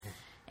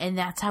And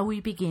that's how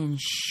we begin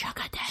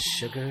Sugar Daddy.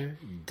 Sugar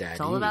Daddy.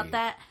 It's all about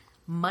that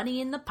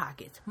money in the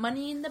pocket.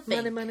 Money in the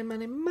bank. Money, money,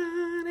 money,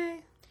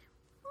 money.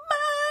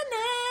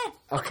 Money.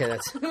 Okay,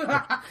 that's...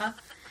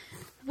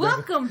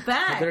 Welcome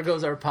back. There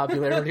goes our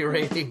popularity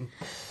rating.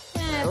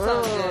 Yeah, it's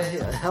all good.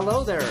 Yeah,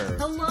 hello there.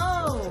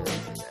 Hello.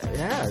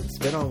 Yeah, it's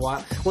been a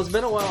while. Well, it's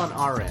been a while on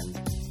our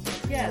end.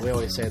 Yes. We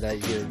always say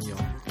that you know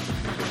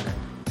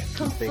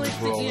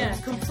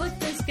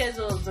conflicting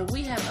schedules, but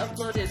we have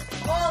uploaded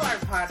all our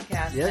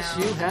podcasts Yes,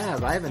 now. you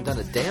have. I haven't done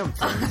a damn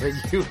thing,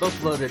 but you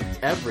uploaded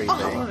everything.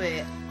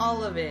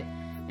 All of it.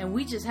 And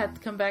we just have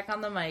to come back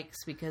on the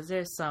mics because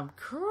there's some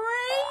crazy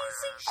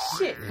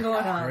shit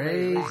going on.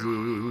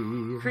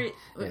 Crazy.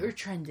 We're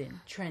trending,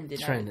 I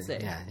would say.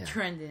 Yeah.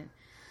 Trending.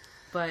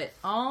 But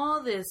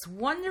all this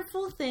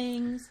wonderful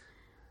things...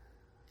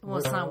 Well,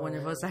 it's not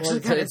wonderful. It's actually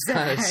kind of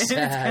sad. It's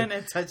kind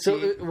of touchy. So,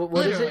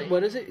 what is it?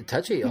 What is it?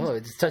 Touchy? Oh,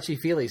 it's a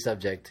touchy-feely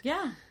subject.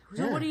 Yeah.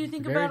 So what do you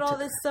think about all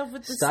this stuff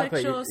with the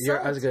sexual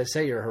assault? I was going to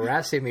say, you're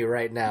harassing me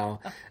right now,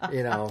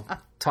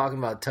 talking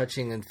about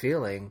touching and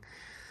feeling.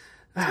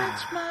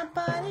 Touch my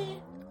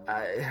body.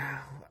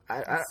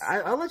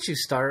 I'll let you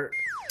start,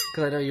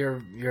 because I know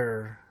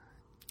you're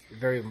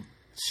very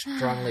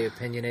strongly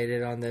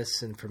opinionated on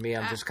this, and for me,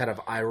 I'm just kind of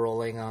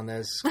eye-rolling on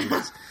this.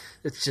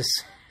 It's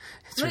just...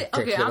 It's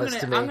ridiculous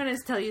to me. I'm gonna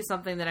tell you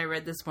something that I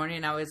read this morning,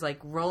 and I was like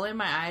rolling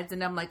my eyes,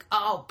 and I'm like,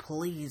 "Oh,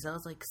 please!" I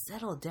was like,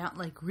 "Settle down!"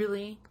 Like,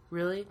 really.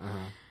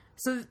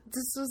 So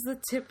this was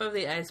the tip of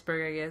the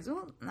iceberg, I guess.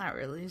 Well, not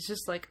really. It's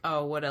just like,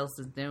 oh, what else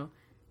is new?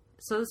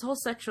 So this whole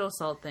sexual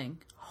assault thing,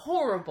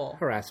 horrible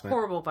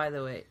harassment, by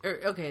the way.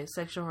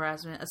 Sexual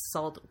harassment,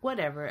 assault,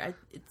 whatever.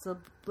 It's a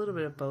little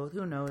bit of both.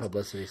 Who knows?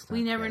 Publicity stuff.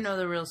 We never know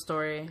the real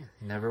story.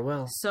 Never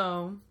will.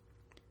 So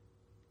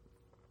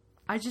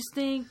I just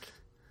think.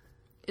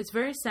 It's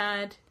very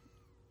sad,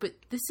 but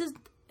this is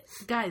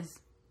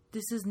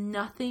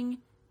nothing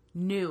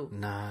new.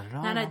 Not at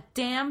all. Not a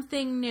damn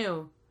thing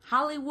new.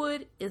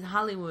 Hollywood is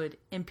Hollywood,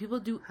 and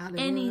people do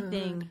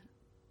anything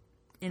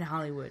in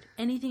Hollywood.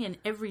 Anything and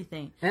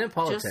everything. And in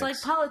politics. Just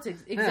like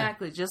politics.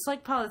 Exactly. Yeah. Just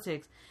like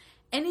politics.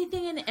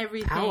 Anything and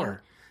everything.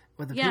 Power.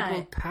 With the people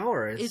with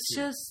power. It's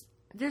just...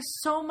 There's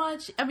so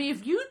much... I mean,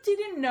 if you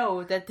didn't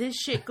know that this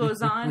shit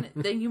goes on,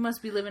 then you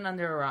must be living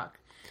under a rock.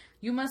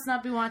 You must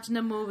not be watching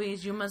the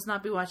movies. You must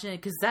not be watching it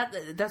because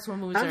that's what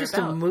movies are about. I'm just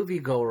a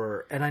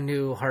moviegoer, and I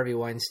knew Harvey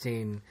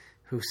Weinstein,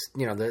 who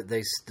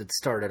they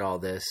started all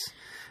this.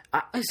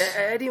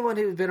 Anyone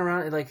who's been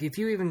around, like if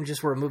you even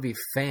just were a movie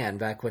fan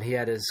back when he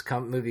had his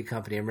movie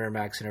company,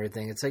 Miramax and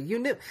everything, it's like you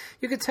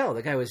could tell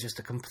the guy was just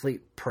a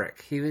complete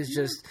prick. He was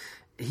just.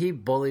 He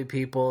bullied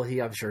people.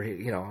 I'm sure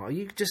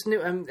you just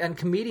knew, and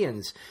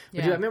comedians.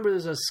 Yeah. I remember there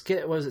was a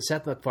skit. Was it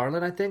Seth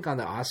MacFarlane? I think on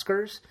the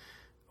Oscars.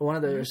 One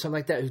of the or something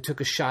like that, who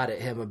took a shot at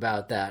him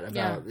about that.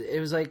 It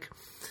was like,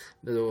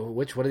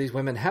 which one of these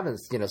women haven't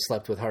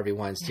slept with Harvey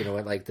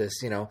Weinstein like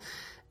this? And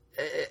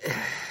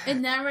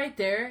that right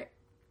there,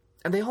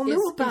 and they all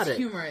knew about it.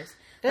 Humorous.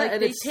 Yeah, like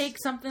they take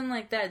something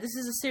like that. This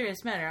is a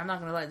serious matter. I'm not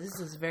gonna lie. This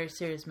is a very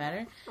serious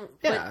matter.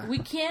 Yeah. But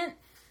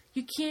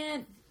you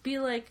can't be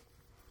like,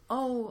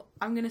 oh,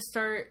 I'm gonna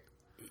start.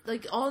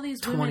 Like, all these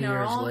women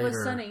are all of a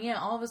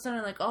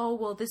sudden like, oh,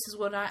 well, this is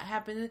what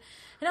happened.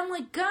 And I'm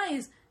like,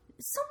 guys.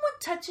 Someone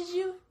touches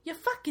you, you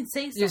fucking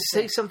say something. You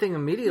say something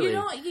immediately.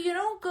 You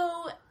don't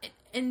go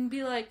and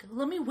be like,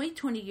 let me wait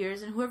 20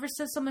 years, and whoever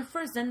says something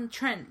first, then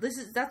trend.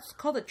 That's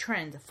called a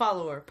trend,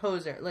 follower,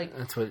 poser. Like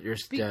that's what you're.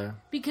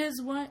 Because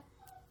why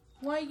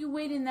are you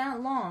waiting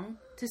that long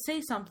to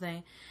say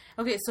something?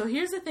 Okay, so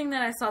here's the thing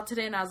that I saw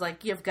today, and I was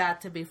like, you've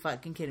got to be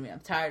fucking kidding me. I'm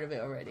tired of it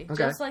already. Okay.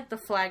 Just like the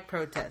flag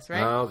protest,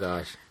 right? Oh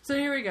gosh. So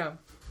here we go.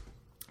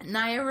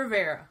 Naya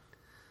Rivera.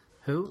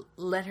 Who?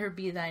 Let Her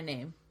Be Thy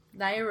Name.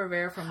 Naya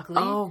Rivera from Glee.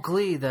 Oh,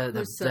 Glee, that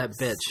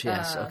bitch.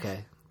 Yes,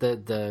 okay.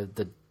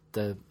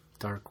 The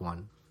dark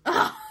one.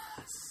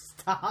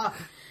 Stop.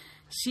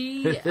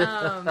 She.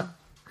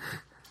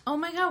 Oh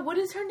my God, what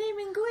is her name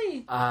in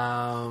Glee?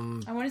 I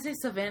want to say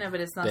Savannah, but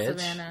it's not bitch.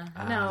 Savannah.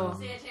 No,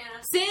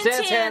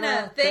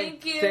 Santana.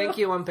 Thank you. Thank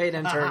you, unpaid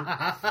intern.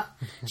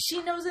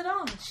 She knows it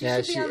all. She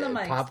should be on the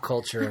mic. Pop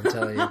culture, I'm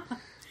telling you.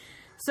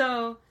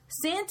 So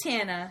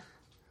Santana,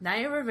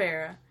 Naya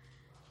Rivera,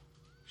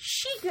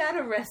 she got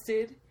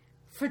arrested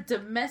for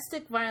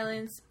domestic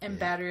violence and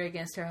battery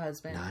against her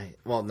husband.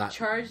 Not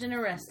charged and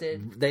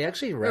arrested. They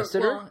actually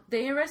arrested her?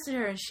 They arrested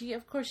her, and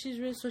she's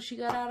rich, so she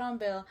got out on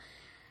bail.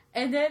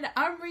 And then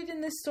I'm reading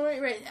this story,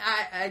 right?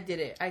 I did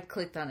it. I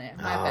clicked on it.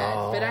 My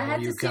bad. But I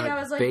had to see it. I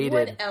was like, baited.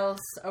 What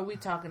else are we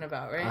talking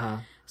about, right? Uh-huh.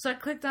 So I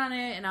clicked on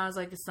it, and I was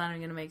like, it's not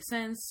even going to make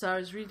sense. So I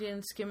was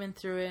reading, skimming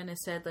through it, and it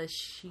said that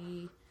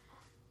she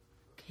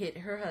hit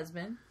her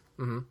husband.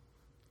 Mm-hmm.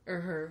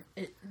 Or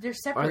they're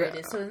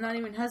separated, so it's not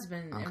even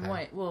husband and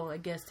wife. Well, I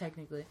guess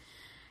technically.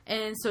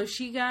 And so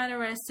she got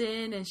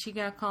arrested, and she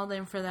got called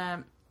in for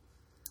that.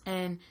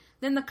 And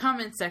then the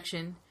comment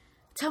section,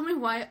 tell me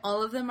why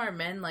all of them are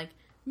men. Like,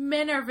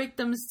 men are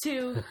victims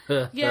too.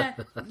 Yeah,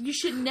 you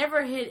should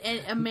never hit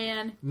a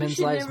man. Men's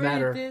lives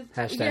matter.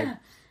 Hashtag. Yeah.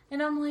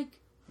 And I'm like,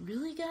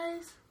 really,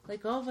 guys?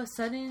 Like, all of a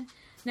sudden...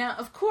 Now,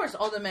 of course,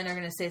 all the men are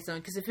going to say something,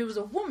 because if it was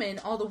a woman,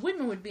 all the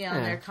women would be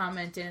on there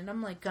commenting, and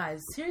I'm like, guys,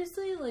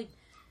 seriously? Like,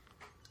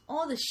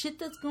 all the shit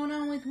that's going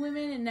on with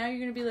women, and now you're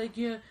going to be like,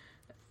 yeah,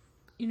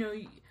 you know,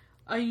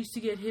 I used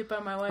to get hit by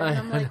my wife, and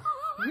I'm like...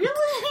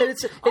 Really?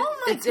 It's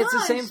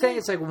the same thing.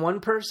 It's like one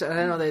person.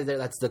 I know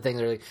that's the thing.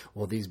 They're like,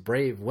 well, these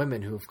brave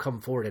women who have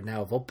come forward and now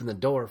have opened the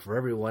door for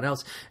everyone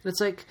else. And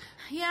it's like,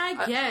 yeah,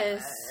 I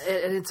guess.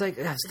 And it's like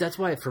that's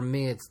why for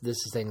me, this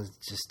thing is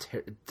just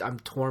I'm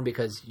torn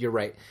because you're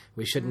right.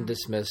 We shouldn't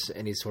dismiss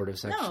any sort of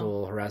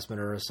sexual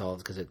harassment or assault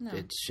because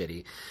it's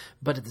shitty.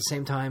 But at the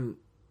same time,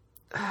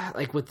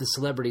 like with the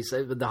celebrities,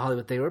 with the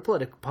Hollywood thing or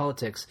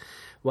politics,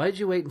 why did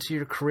you wait until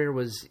your career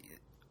was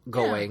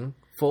going?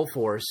 Full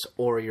force,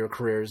 or your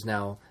career is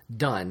now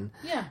done.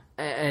 Yeah.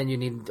 And you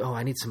need,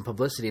 I need some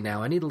publicity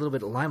now. I need a little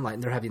bit of limelight.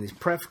 And they're having these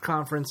press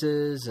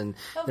conferences, and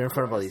they're in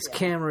front of all these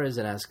cameras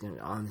and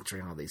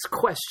answering all these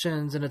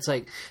questions. And it's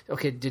like,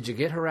 okay, did you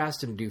get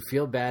harassed and do you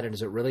feel bad? And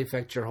does it really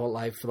affect your whole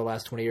life for the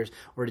last 20 years?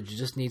 Or did you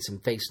just need some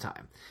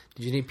FaceTime?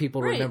 Did you need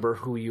people to remember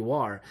who you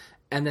are?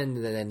 And then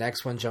the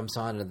next one jumps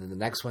on, and then the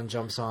next one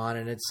jumps on,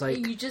 and it's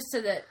like... You just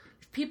said that.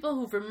 People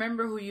who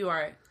remember who you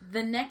are.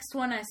 The next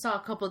one I saw a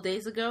couple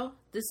days ago,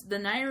 the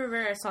Naya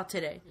Rivera I saw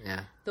today.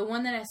 Yeah. The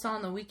one that I saw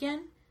on the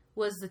weekend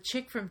was the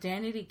chick from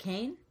Danity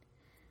Kane.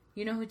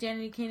 You know who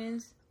Danity Kane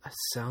is?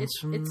 Sounds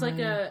familiar. It's like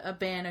a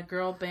band, a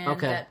girl band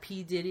that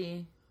P.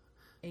 Diddy,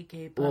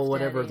 a.k.a. Puff well,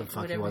 whatever Daddy, the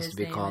fuck he wants to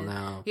be called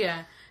now.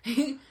 Yeah.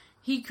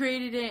 He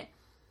created it,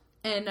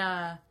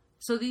 and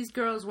so these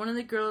girls, one of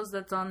the girls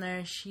that's on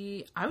there,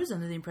 I was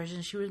under the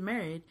impression she was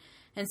married.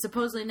 And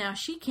supposedly now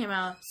she came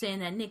out saying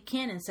that Nick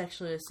Cannon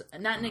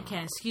Nick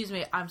Cannon, excuse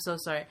me, I'm so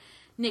sorry.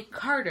 Nick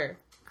Carter.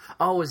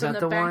 Oh, was that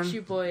the one? From the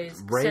Backstreet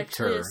Boys. Raped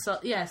her.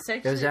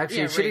 Sexually. It was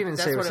actually, she didn't even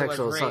say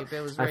sexual assault.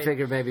 I rape.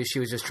 figured maybe she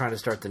was just trying to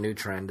start the new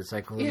trend. It's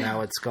like, well, now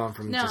it's gone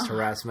from just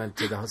harassment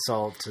to the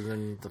assault to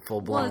then the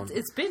full blown. Well,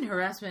 it's been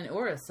harassment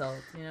or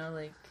assault, you know,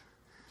 like.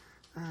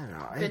 I don't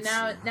know.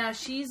 But now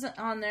she's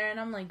on there, and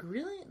I'm like,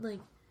 really? Like,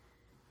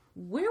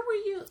 where were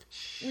you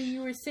when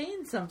you were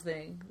saying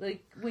something?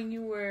 Like, when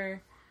you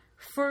were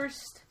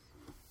first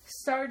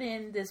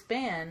starting this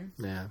band?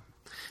 Yeah.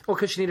 Well,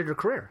 because she needed her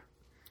career.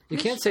 You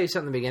can't say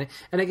something in the beginning.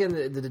 And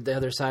again, the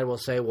other side will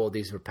say, well,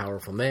 these are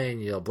powerful men,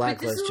 you'll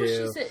blacklist you.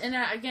 She said, and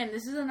again,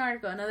 this is an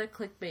article, another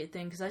clickbait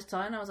thing, because I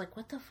saw it and I was like,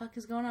 what the fuck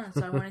is going on?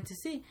 So I wanted to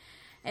see.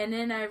 And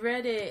then I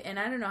read it, and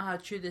I don't know how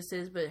true this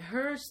is, but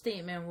her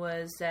statement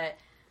was that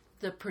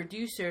the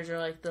producers, or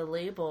like the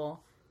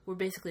label, were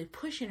basically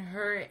pushing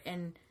her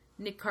and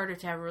Nick Carter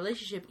to have a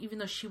relationship, even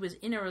though she was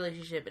in a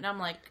relationship. And I'm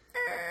like,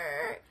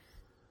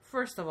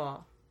 first of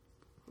all,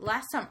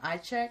 last time I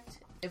checked,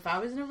 if I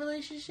was in a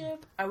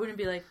relationship, I wouldn't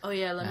be like, oh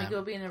yeah, let me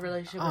go be in a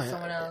relationship with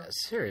someone else.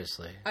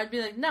 Seriously. I'd be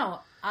like,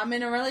 no, I'm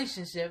in a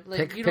relationship.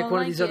 Like, pick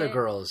one of these other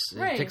girls.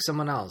 Right. Pick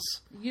someone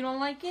else. You don't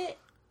like it?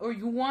 Or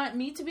you want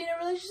me to be in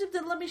a relationship?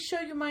 Then let me show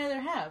you my other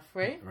half,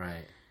 right?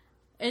 Right.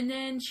 And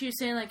then she was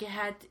saying, like, it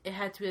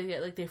had to be,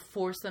 like, they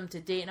forced them to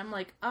date. And I'm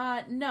like,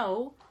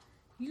 no.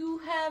 You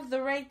have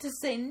the right to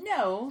say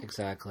no.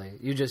 Exactly.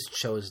 You just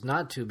chose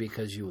not to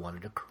because you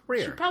wanted a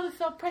career. She probably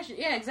felt pressure.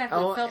 Yeah, exactly.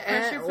 Felt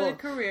pressure for the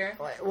career.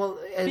 Well,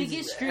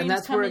 biggest dreams and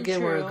that's where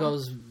again where it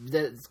goes.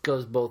 That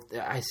goes both.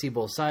 I see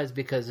both sides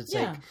because it's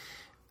like,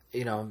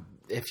 you know,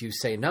 if you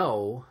say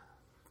no,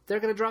 they're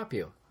going to drop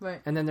you. Right.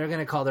 And then they're going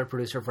to call their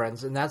producer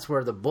friends, and that's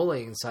where the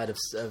bullying side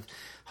of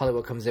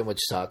Hollywood comes in, which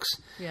sucks.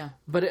 Yeah.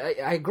 But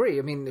I agree.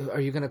 I mean,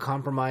 are you going to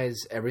compromise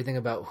everything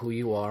about who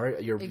you are,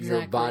 your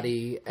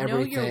body,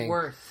 everything? Know your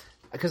worth.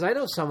 Because I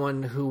know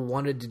someone who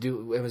wanted to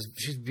do.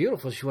 She's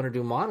beautiful. She wanted to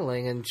do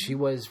modeling, and she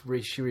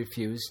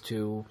refused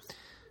to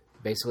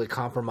basically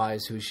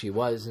compromise who she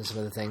was and some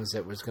of the things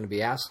that was going to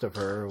be asked of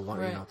her. You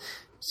know.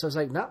 So it's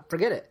like, no,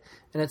 forget it.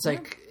 And it's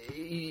like,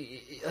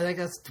 I think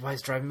that's why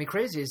it's driving me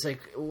crazy. It's like,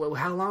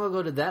 how long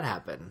ago did that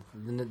happen?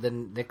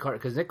 Then Nick Carter,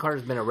 because Nick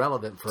Carter's been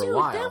irrelevant for a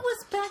while. That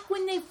was back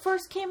when they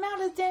first came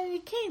out as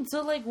Danity Kane.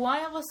 So, like,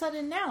 why all of a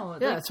sudden now?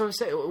 Yeah, that's what I'm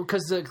saying.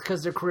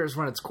 Because their careers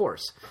run its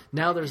course.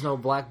 Now there's no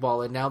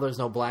blackballing. Now there's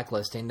no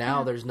blacklisting.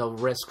 Now there's no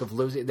risk of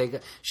losing.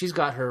 She's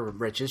got her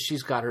riches.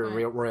 She's got her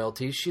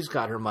royalties. She's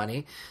got her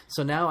money.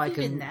 So now you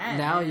can.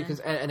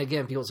 And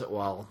again, people say,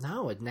 well,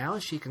 no, now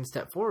she can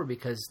step forward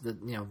because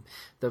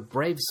the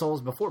brave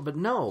souls before. But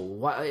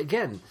no,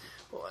 again,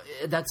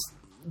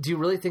 do you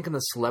really think in the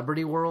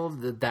celebrity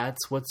world that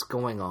that's what's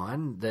going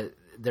on? That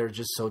they're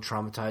just so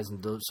traumatized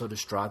and so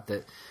distraught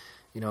that,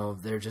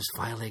 they're just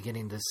finally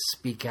getting to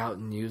speak out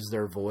and use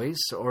their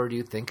voice? Or do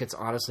you think it's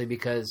honestly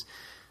because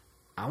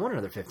I want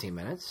another 15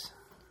 minutes?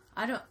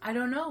 I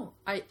don't know.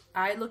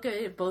 I look at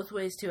it both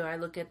ways too. I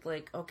look at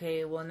like,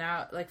 okay, well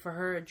now, like for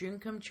her, a dream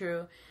come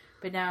true.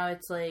 But now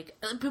it's like,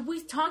 but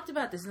we talked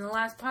about this in the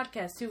last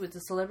podcast too, with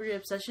the celebrity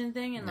obsession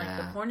thing and like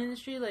the porn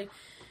industry. Like,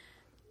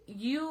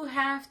 you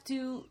have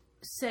to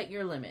set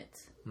your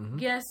limits. Mm-hmm.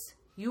 Yes,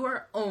 you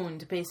are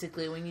owned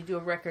basically when you do a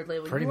record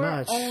label. Pretty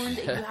much. You are owned.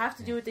 You have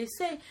to do what they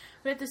say.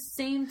 But at the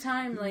same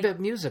time, like, but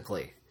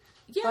musically,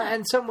 Yeah,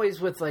 in some ways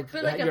with like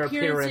your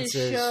appearances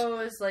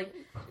shows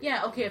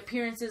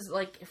appearances,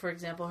 like for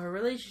example her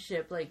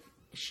relationship, like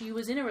she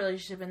was in a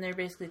relationship and they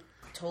basically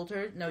told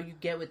her, no, you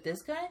get with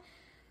this guy.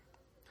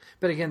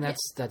 But again,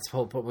 that's the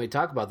whole point. When we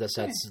talk about this,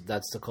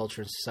 that's the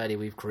culture and society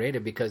we've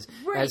created, because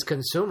as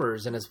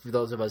consumers and as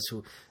those of us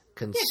who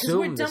consume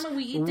we're dumb and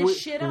we eat this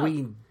shit up.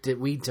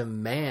 We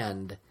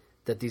demand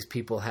that these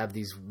people have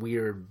these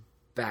weird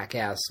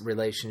back-ass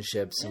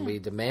relationships, and we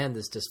demand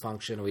this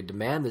dysfunction, we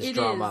demand this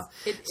drama.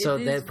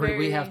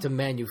 We have to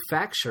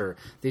manufacture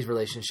these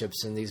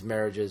relationships and these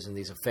marriages and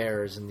these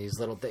affairs and these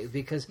little things,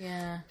 because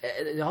a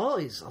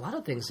lot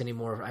of things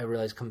anymore, I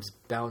realize, comes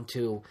down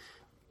to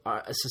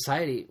a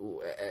society,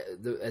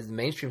 as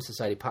mainstream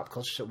society, pop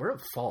culture, we're at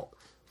fault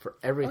for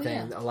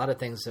everything. A lot of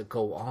things that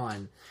go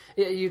on.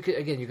 You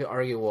could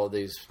argue, well,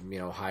 these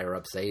higher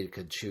ups, they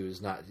could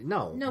choose not.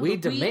 No, we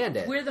demand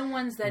it. We're the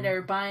ones that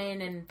are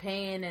buying and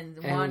paying and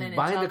wanting and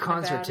buying the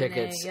concert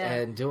tickets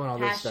and doing all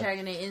this stuff,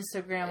 hashtagging it,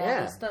 Instagram, all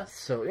this stuff.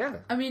 So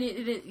I mean,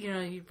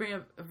 you bring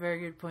up a very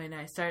good point.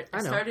 I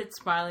started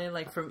smiling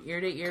like from ear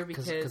to ear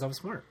because I'm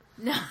smart.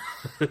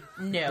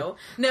 No,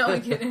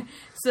 I'm kidding.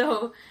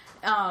 So,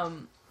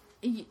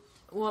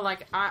 well,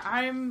 like,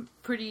 I'm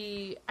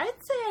pretty... I'd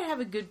say I have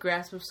a good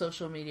grasp of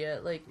social media.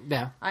 Like,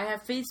 I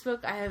have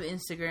Facebook, I have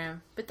Instagram,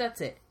 but that's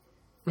it.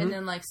 Mm-hmm. And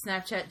then, like,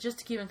 Snapchat, just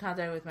to keep in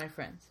contact with my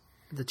friends.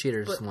 The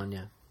cheaters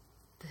one,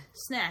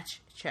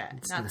 Snatch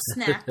chat, not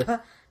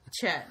Snap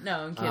chat. No,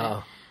 I'm kidding.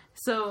 Oh.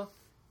 So,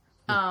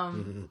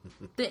 the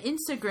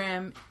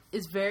Instagram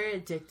is very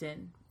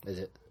addicting. Is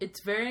it?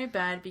 It's very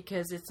bad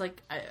because it's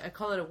like... I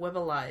call it a web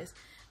of lies.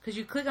 Because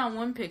you click on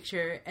one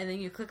picture, and then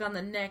you click on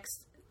the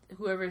next...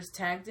 whoever's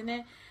tagged in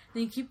it,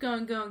 then you keep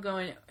going,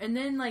 and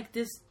then like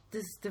this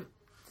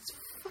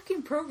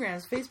fucking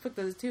programs, Facebook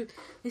does it too.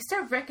 They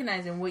start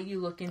recognizing what you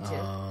look into,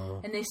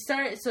 and they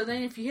start. So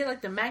then, if you hit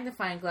like the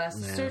magnifying glass,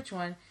 the search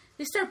one,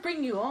 they start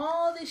bringing you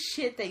all this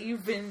shit that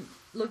you've been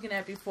looking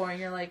at before, and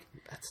you're like,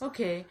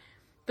 okay.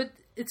 But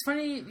it's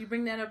funny you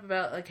bring that up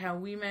about like how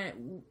we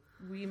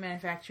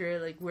manufacture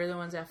it, like we're the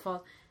ones at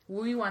fault.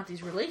 We want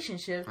these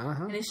relationships,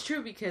 and it's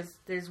true because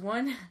there's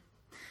one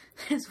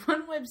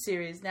web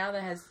series now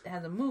that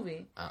has a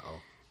movie.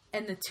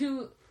 And the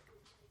two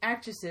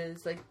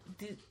actresses, like,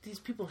 these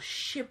people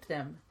ship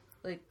them.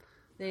 Like,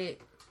 they...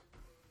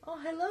 Oh,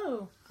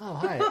 hello. Oh,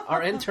 hi.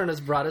 Our intern has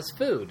brought us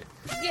food.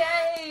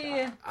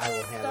 Yay! I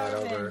will hand that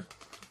over.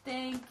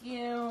 Thank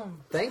you.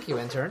 Thank you,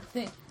 intern.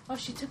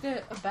 She took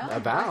a bow. A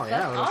bow,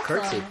 a little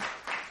curtsy.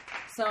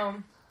 So,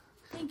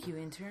 thank you,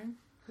 intern.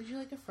 Would you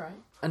like a fry?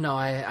 No,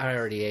 I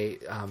already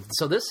ate.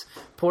 So this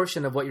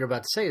portion of what you're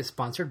about to say is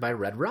sponsored by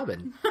Red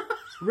Robin.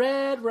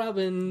 Red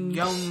Robin.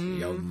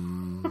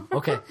 Yum.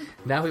 Okay,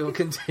 now we will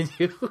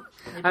continue.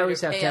 I always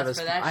have to have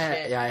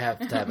I have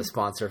to have a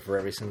sponsor for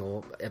every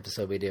single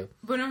episode we do.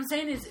 But what I'm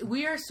saying is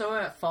we are so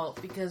at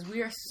fault because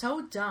we are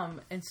so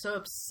dumb and so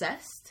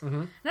obsessed.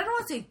 Mm-hmm. And I don't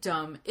want to say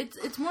dumb.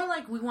 It's more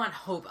like we want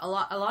hope. A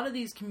lot of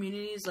these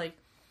communities, like,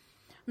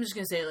 I'm just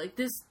gonna say, like,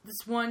 this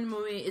one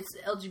movie, it's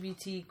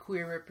LGBT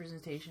queer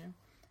representation,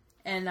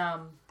 and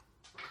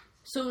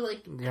so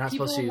like you're not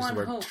supposed to use the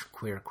word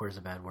queer. Queer is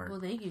a bad word. Well,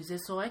 they use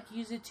it, so I can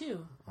use it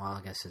too. Well,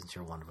 I guess since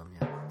you're one of them,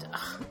 yeah.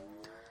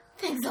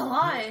 Thanks a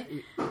lot.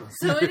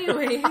 So,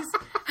 anyways,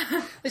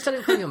 they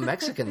started calling him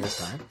Mexican this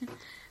time.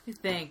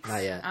 Thanks.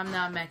 Not yet. I'm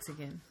not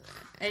Mexican.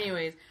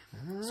 Anyways,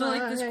 so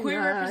like this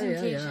queer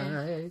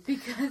representation,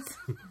 because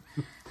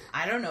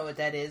I don't know what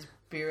that is.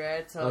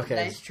 B-Rad, so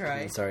nice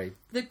try. Sorry.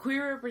 The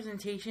queer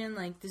representation,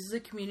 like, this is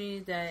a community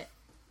that...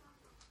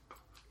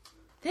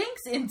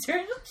 Thanks,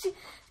 intern.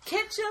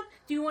 Ketchup?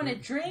 Do you want a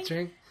drink?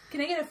 Can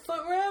I get a foot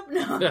rub?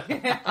 No.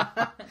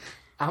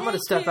 I'm going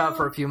to step out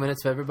for a few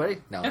minutes, everybody.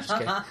 No, I'm just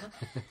kidding.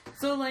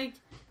 So, like,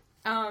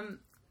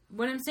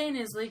 what I'm saying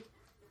is, like,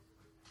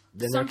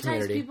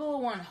 sometimes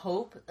people want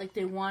hope. Like,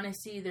 they want to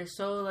see... They're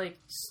so, like,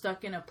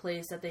 stuck in a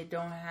place that they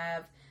don't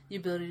have the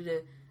ability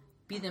to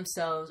be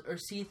themselves or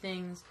see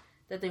things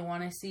that they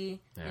want to see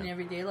in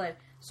everyday life.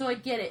 So I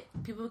get it.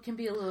 People can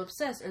be a little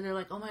obsessed, or they're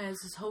like, "Oh my God,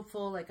 this is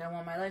hopeful. Like, I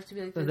want my life to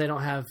be like this." They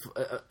don't have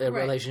a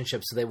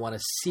relationship, so they want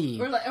to see,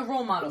 or like a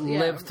role model,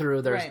 live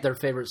through their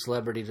favorite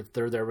celebrity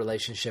through their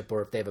relationship,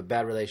 or if they have a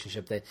bad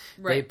relationship,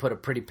 they put a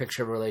pretty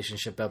picture of a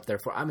relationship up there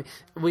for. I mean,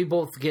 we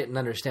both get and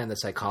understand the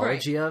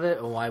psychology of it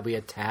and why we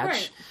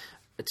attach.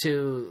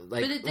 To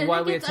like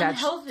why we attach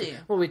unhealthy.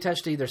 Well, we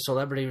attach to either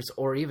celebrities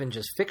or even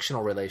just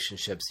fictional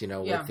relationships,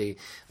 with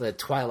the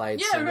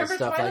Twilights and the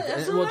stuff Twilight.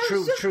 like that. Well,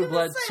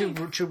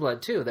 True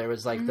Blood too. There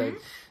was like the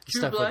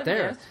stuff up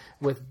there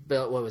with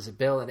Bill. What was it,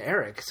 Bill and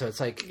Eric? So it's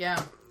like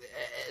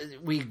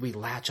we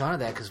latch onto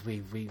that because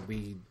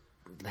we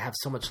have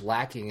so much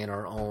lacking in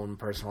our own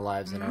personal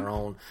lives, in our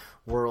own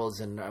worlds,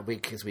 and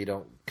because we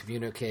don't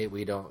communicate,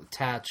 we don't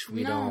attach,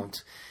 we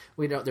don't.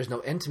 There's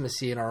no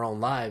intimacy in our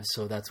own lives,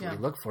 so that's what we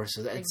look for.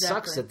 So it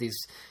sucks that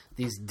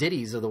these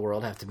ditties of the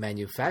world have to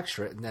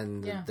manufacture it, and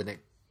then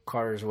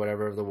cars or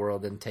whatever of the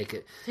world and take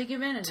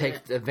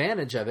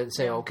advantage of it and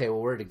say, okay, well,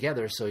 we're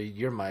together, so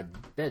you're my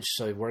bitch,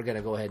 so we're going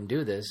to go ahead and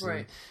do this. Right.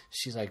 And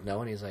she's like,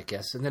 no, and he's like,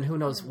 yes. And then who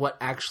knows what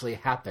actually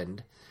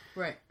happened.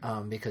 Right.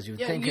 Because you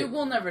think...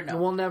 we'll never know.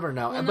 We'll never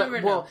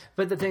know.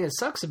 But the thing that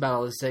sucks about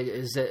all this thing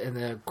is that in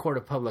the court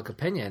of public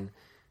opinion,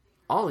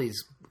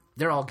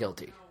 they're all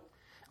guilty.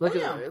 Look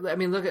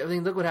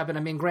what happened.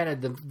 I mean,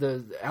 granted,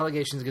 the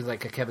allegations against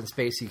like Kevin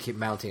Spacey keep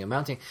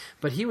mounting,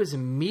 but he was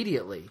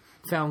immediately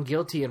found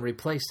guilty and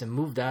replaced and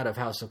moved out of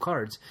House of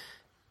Cards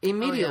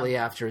immediately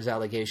after his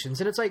allegations.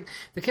 And it's like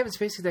the Kevin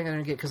Spacey thing I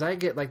don't get, because I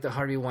get like the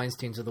Harvey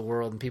Weinsteins of the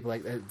world and people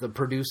like the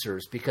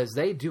producers, because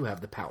they do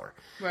have the power.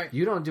 Right.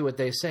 You don't do what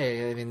they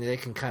say. I mean, they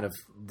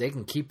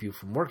can keep you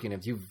from working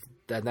if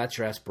and that's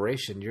your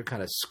aspiration, you're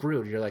kind of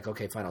screwed. You're like,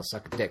 okay, fine, I'll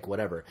suck a dick,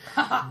 whatever.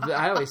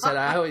 I always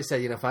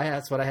said, if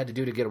that's what I had to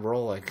do to get a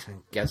role, I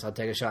guess I'll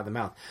take a shot in the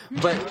mouth.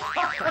 But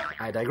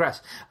I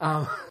digress.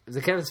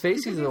 The Kevin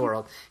Spacey of the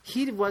world,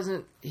 he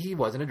wasn't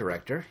a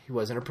director, he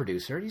wasn't a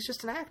producer, he's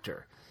just an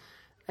actor.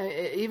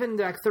 Even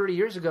like 30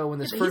 years ago when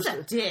this first... He's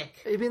a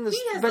dick. He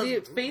has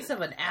the face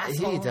of an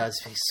asshole. He does.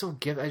 He's so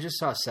good. I just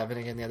saw Seven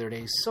again the other day.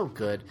 He's so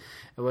good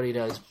at what he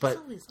does. But, he's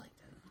always like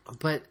that.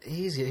 But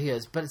he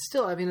is. But it's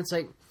still, I mean, it's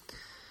like...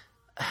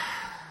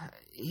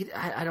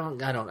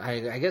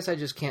 I guess I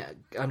just can't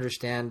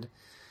understand.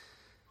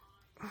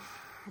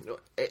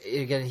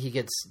 Again, he's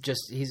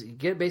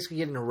basically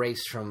getting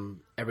erased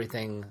from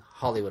everything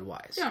Hollywood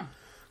wise. Yeah.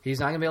 He's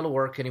not going to be able to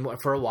work anymore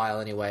for a while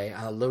anyway.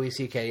 Louis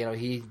C.K.,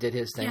 he did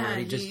his thing where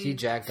he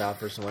jacked off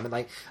for some women.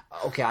 Like,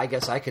 okay, I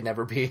guess I could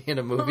never be in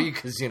a movie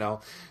because,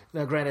 now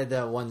granted,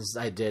 the ones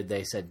I did,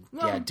 they said,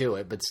 do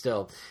it, but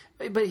still.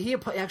 But he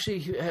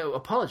actually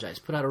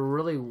apologized, put out a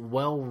really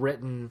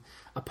well-written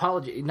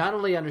apology, not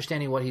only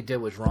understanding what he did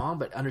was wrong,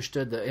 but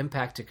understood the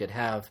impact it could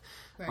have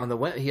on the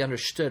web. He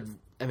understood,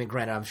 I mean,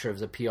 granted, I'm sure it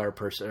was a PR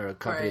person or a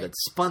company that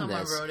spun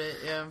this. Someone wrote it,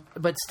 yeah.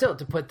 But still,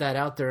 to put that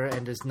out there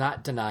and just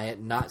not deny it,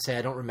 not say,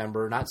 I don't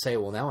remember, not say,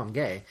 well, now I'm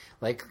gay,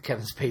 like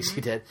Kevin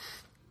Spacey did.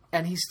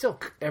 And he still,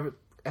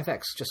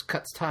 FX just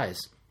cuts ties.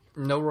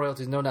 No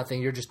royalties, no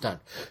nothing. You're just done.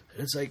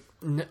 It's like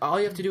all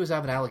you have to do is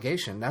have an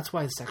allegation. That's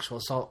why sexual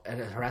assault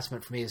and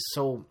harassment for me is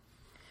so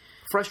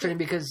frustrating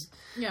because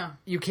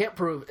you can't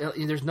prove.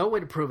 There's no way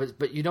to prove it,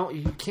 but you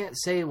can't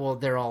say, well,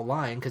 they're all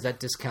lying because that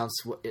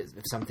discounts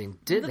if something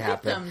did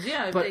happen.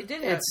 Victims, but they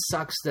did. It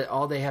sucks that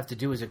all they have to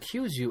do is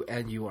accuse you,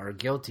 and you are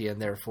guilty,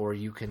 and therefore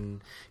you're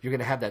going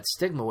to have that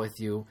stigma with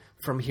you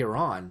from here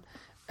on.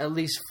 At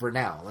least for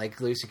now,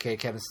 like Louis C.K.,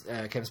 Kevin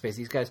Spacey,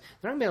 these guys,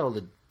 they're not going to be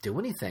able to do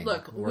anything.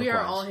 Look, we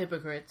are all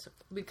hypocrites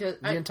because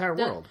the entire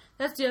world.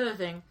 That's the other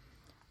thing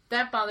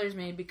that bothers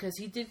me because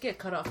he did get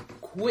cut off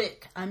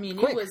quick. I mean,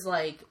 it was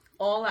like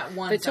all at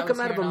once. They took him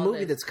out of a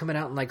movie that's coming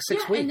out in like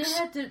 6 weeks. And they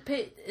had to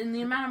pay, and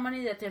the amount of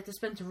money that they have to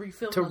spend to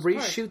refilm to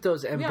reshoot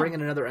those and bring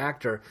in another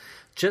actor,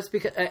 just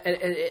because.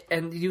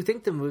 And you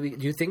think the movie?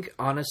 Do you think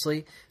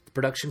honestly the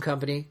production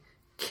company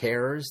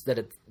cares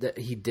that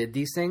he did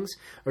these things,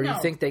 or do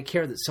you think they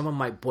care that someone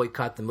might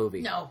boycott the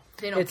movie? No,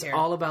 they don't care. It's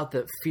all about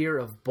the fear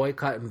of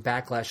boycott and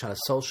backlash on a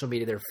social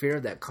media. Their fear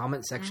of that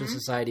comment section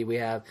society we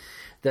have,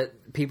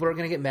 that people are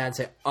going to get mad and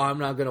say, I'm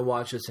not going to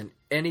watch this. And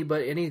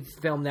any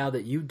film now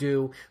that you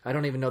do, I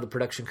don't even know the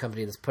production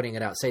company that's putting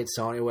it out, say it's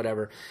Sony or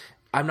whatever,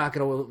 I'm not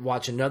going to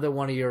watch another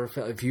one of your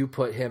films if you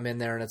put him in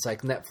there. And it's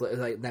like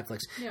Netflix.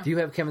 If you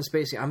have Kevin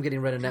Spacey, I'm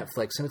getting rid of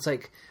Netflix. And it's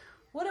like,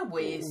 what a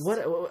waste!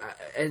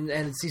 And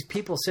it's these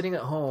people sitting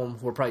at home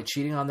who are probably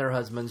cheating on their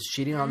husbands,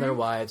 cheating on their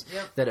wives,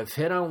 that have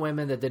hit on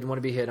women that didn't want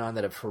to be hit on,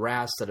 that have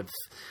harassed, that have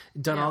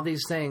done all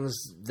these things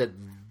that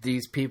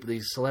these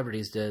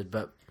celebrities did.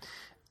 But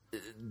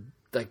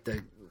like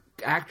the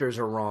actors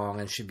are wrong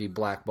and should be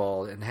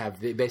blackballed and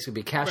basically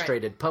be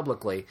castrated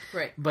publicly.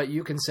 Right. But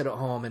you can sit at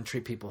home and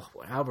treat people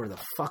however the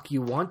fuck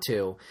you want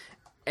to,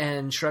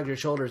 and shrug your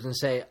shoulders and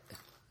say,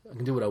 "I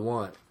can do what I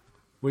want."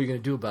 What are you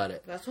going to do about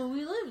it? That's what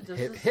we live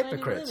in.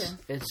 Hypocrites.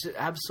 It's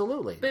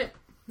absolutely. But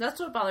that's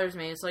what bothers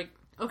me. It's like,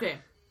 okay,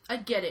 I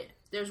get it.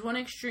 There's one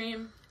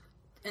extreme,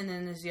 and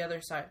then there's the other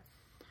side.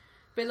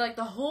 But like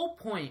the whole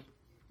point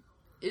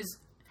is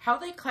how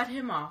they cut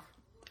him off,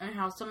 and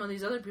how some of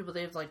these other people,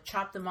 they've like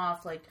chopped them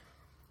off, like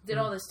did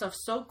all this stuff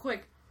so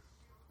quick.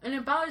 And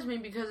it bothers me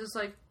because it's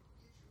like,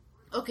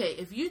 okay,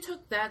 if you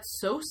took that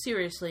so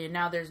seriously, and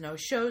now there's no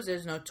shows,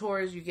 there's no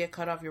tours, you get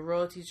cut off your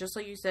royalties, just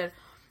like you said.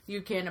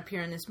 You can't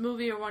appear in this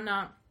movie or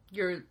whatnot.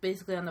 You're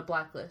basically on the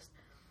blacklist.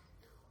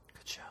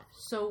 Good show.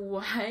 So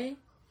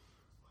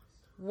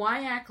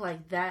why act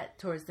like that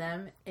towards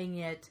them? And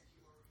yet,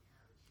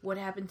 what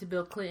happened to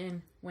Bill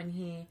Clinton when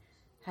he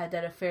had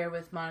that affair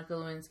with Monica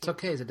Lewinsky? It's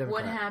okay. He's a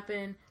Democrat.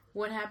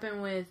 What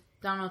happened with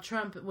Donald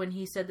Trump when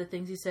he said the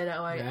things he said?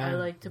 Oh, I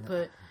like to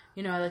put,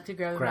 I like to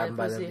grab him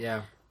by the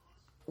pussy.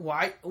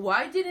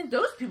 Why didn't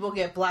those people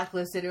get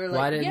blacklisted? Or like,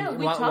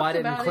 why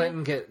didn't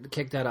Clinton get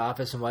kicked out of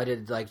office, and why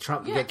did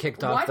Trump get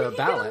kicked off the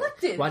ballot?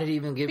 Why did he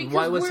even give?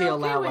 Why was he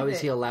allowed? Why was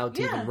he allowed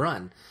to even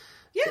run?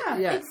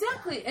 Yeah,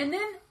 exactly. And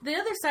then the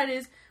other side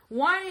is,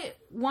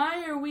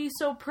 why are we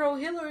so pro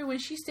Hillary when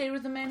she stayed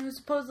with a man who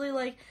supposedly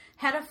like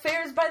had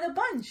affairs by the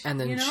bunch? And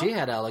then she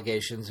had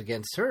allegations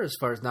against her as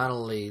far as not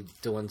only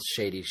doing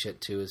shady shit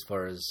too, as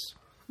far as.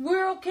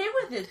 We're okay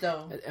with it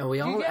though, and we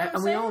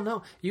all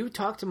know. You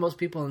talk to most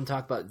people and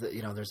talk about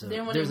there's an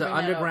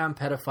underground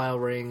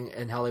pedophile ring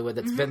in Hollywood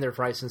that's been there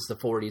probably since the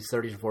 40s,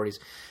 30s, 40s,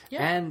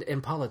 and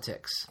in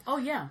politics. Oh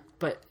yeah,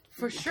 but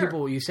for sure,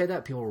 people you say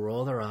that people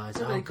roll their eyes.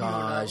 They're like,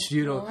 gosh,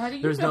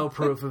 there's no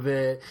proof of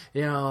it.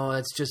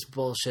 It's just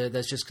bullshit.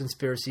 That's just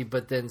conspiracy.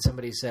 But then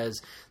somebody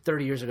says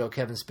 30 years ago,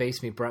 Kevin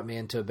Spacey brought me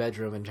into a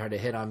bedroom and tried to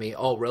hit on me.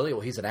 Oh really?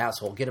 Well, he's an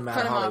asshole. Get him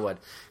out of Hollywood.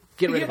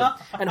 Get rid of him.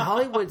 And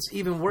Hollywood's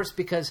even worse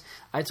because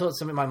I told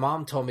somebody, my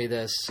mom told me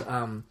this,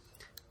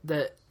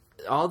 that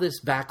all this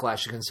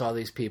backlash against all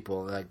these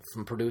people, like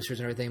from producers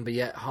and everything, but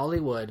yet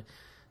Hollywood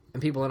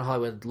and people in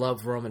Hollywood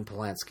love Roman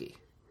Polanski.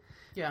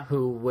 Yeah.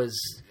 Who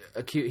was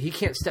accused. He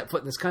can't step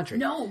foot in this country.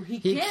 No, he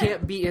can't. He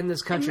can't be in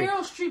this country. And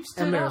Meryl Streep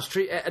stood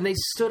up. And they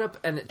stood up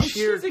and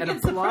cheered and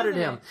applauded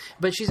him.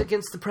 But she's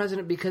against the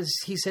president because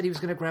he said he was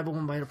going to grab a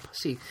woman by her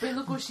pussy. But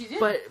look what she did.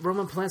 But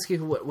Roman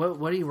Polanski,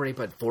 what are you rape,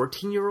 a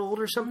 14-year-old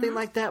or something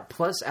like that?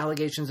 Plus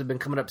allegations have been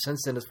coming up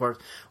since then as far as,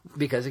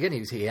 because again,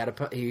 he was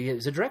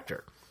a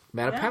director,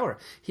 man of power.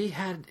 He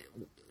had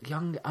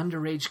young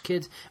underage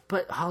kids,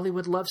 but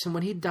Hollywood loves him.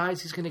 When he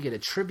dies, he's going to get a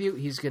tribute.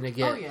 He's going to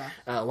get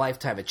a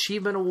Lifetime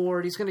Achievement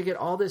Award. He's going to get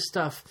all this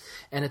stuff,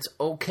 and it's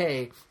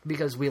okay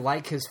because we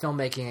like his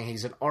filmmaking, and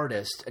he's an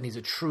artist, and he's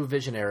a true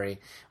visionary,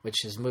 which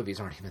his movies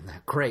aren't even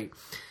that great.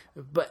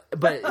 But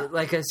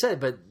like I said,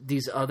 but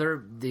these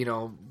other,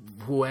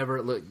 whoever,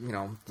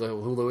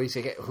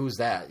 who's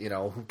that?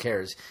 Who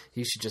cares?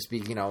 He should just be,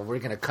 we're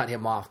going to cut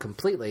him off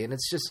completely, and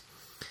it's just.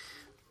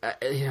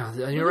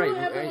 You're right. What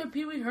happened with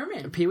Pee Wee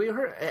Herman? Pee Wee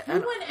Herman. He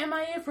went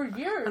MIA for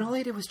years. And all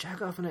they did was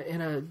jack off in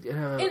an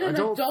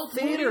adult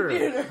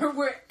theater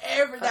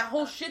wherever that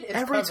whole shit is.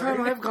 Every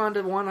time I've gone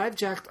to one, I've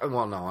jacked.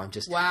 Well, no, I'm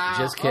just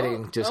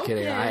kidding.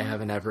 Kidding. I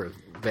haven't ever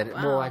been.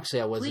 Wow. Well, actually,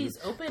 I wasn't. Please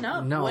open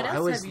up. No, what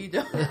else have you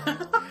done?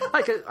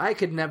 I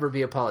could never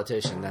be a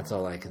politician. That's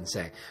all I can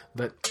say.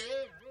 But.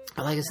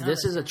 Like I said,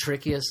 this is a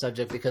trickiest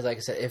subject because, like I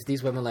said, if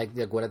these women like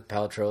Gwyneth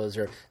Paltrow's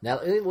or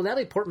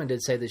Natalie Portman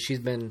did say that she's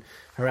been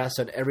harassed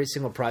on every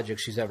single project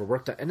she's ever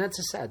worked on, and that's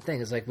a sad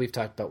thing. It's like we've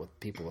talked about with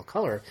people of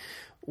color,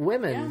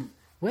 women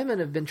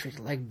have been treated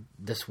like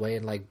this way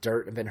and like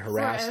dirt and been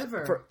harassed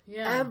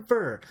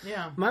forever.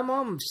 Yeah. My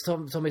mom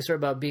told me a story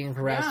about being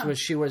harassed when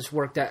she was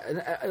worked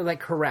at,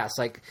 like harassed,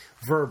 like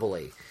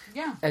verbally.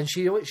 Yeah, and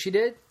she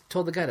did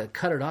told the guy to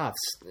cut it off,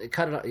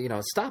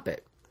 stop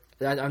it.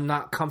 I'm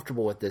not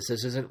comfortable with this.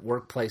 This isn't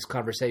workplace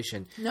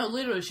conversation. No,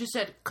 literally, she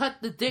said, "Cut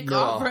the dick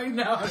off right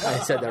now." I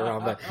said that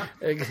wrong, but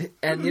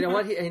and you know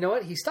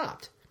what? He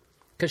stopped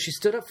because she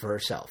stood up for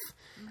herself,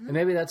 and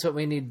maybe that's what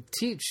we need to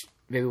teach.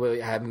 Maybe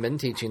we haven't been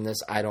teaching this.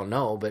 I don't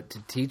know, but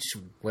to teach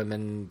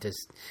women, if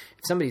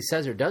somebody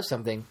says or does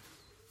something,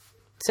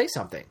 say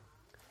something.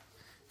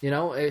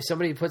 If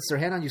somebody puts their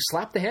hand on you,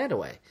 slap the hand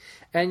away.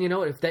 And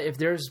if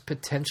there's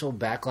potential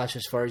backlash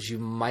as far as you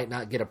might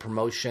not get a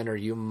promotion or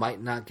you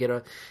might not get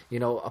a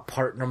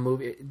partner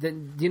movie,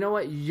 then you know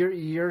what,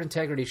 your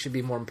integrity should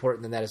be more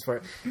important than that. As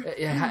far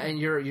and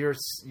your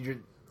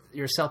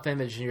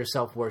self-image and your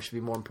self-worth should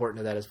be more important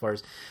to that. As far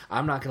as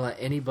I'm not going to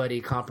let anybody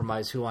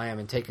compromise who I am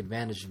and take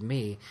advantage of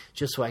me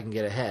just so I can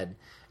get ahead.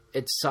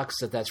 It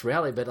sucks that that's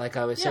reality, but like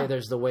I always say,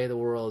 there's the way the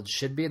world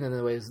should be and then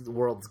the way the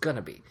world's going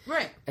to be.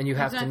 Right. And you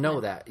have to know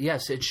that.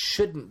 Yes, it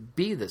shouldn't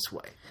be this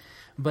way.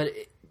 But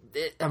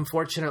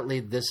unfortunately,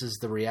 this is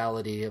the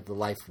reality of the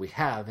life we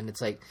have. And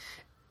it's like,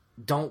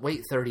 don't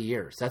wait 30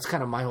 years. That's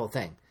kind of my whole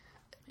thing.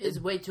 It's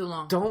way too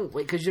long. Don't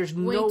wait, because there's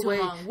no way.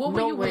 Long. What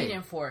were you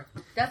waiting for?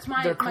 That's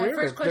my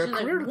first question.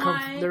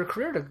 Why? Their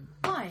career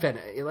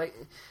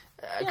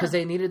because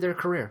they needed their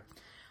career.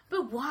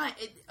 But why?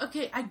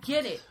 Okay, I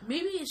get it.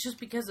 Maybe it's just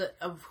because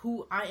of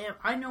who I am.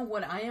 I know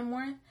what I am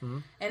worth,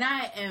 and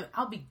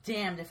I'll be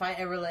damned if I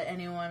ever let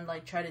anyone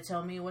try to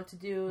tell me what to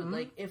do.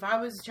 Like if I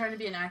was trying to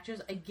be an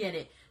actress, I get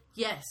it.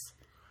 Yes,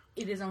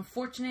 it is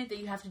unfortunate that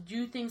you have to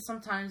do things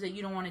sometimes that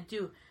you don't want to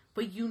do.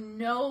 But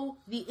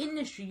the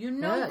industry, you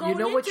know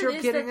what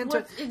you're getting into.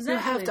 Exactly. You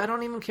have to. I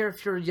don't even care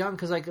if you're young,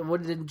 because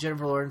what did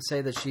Jennifer Lawrence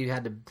say, that she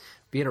had to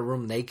be in a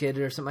room naked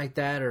or something like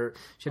that, or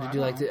she had to do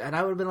that? And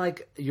I would have been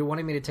like, "You're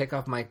wanting me to take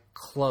off my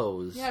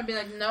clothes?" Yeah, I'd be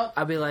like, "Nope."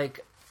 I'd be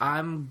like,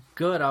 "I'm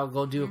good. I'll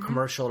go do a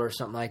commercial or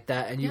something like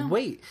that." And you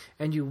wait,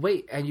 and you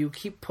wait, and you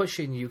keep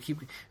pushing.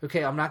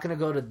 Okay, I'm not going to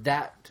go to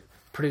that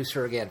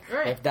producer again.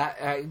 Right. If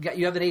that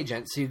you have an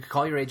agent, so you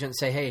call your agent and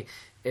say, "Hey,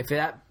 if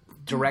that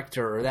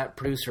director or that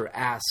producer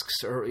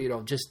asks, or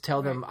just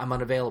tell them I'm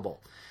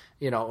unavailable,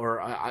 or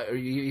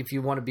if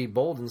you want to be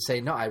bold and say,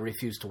 no, I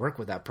refuse to work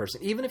with that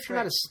person, even if you're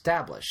not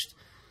established,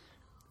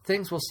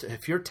 things will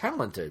if you're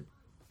talented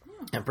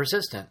and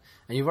persistent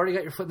and you've already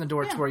got your foot in the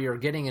door to where you're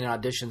getting in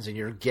auditions and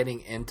you're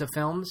getting into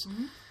films,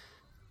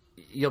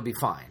 you'll be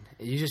fine.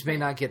 You just may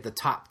not get the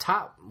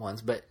top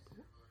ones, but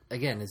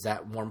again, is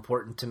that more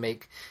important to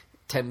make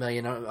 $10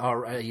 million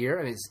a year?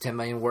 I mean, is $10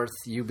 million worth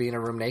you being in a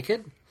room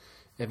naked?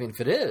 I mean,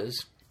 if it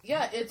is...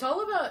 Yeah, it's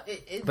all about...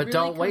 It but really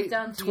don't wait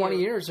 20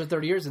 you. years or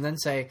 30 years and then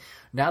say,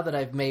 now that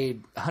I've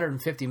made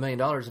 $150 million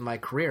in my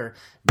career,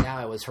 now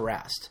I was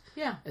harassed.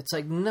 Yeah. It's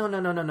like,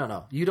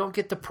 no. You don't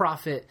get to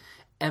profit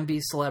and be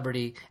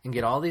celebrity and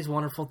get all these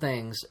wonderful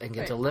things and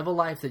get to live a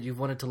life that you've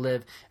wanted to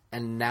live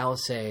and now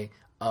say,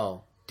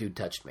 oh, dude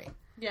touched me.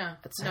 Yeah,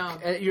 it's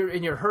like,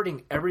 you're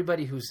hurting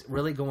everybody who's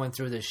really going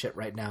through this shit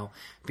right now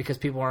because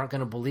people aren't going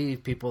to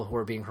believe people who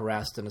are being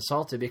harassed and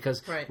assaulted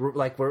because,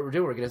 like what we're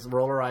doing, we're going to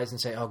roll our eyes and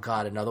say, oh,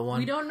 God, another one?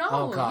 We don't know.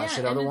 Oh, gosh,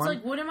 another one? And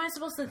it's like, what am I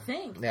supposed to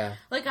think? Yeah.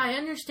 Like, I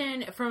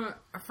understand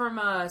from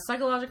a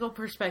psychological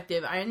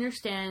perspective, I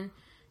understand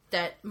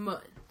that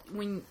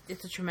when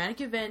it's a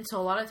traumatic event, so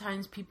a lot of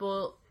times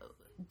people...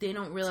 They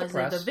don't realize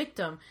they're the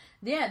victim.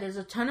 Yeah, there's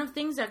a ton of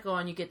things that go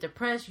on. You get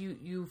depressed.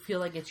 You feel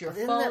like it's your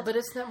fault. But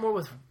it's not more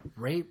with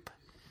rape.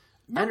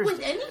 Not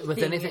with anything. With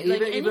anything,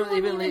 like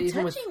even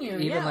with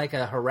you, like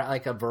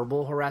a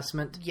verbal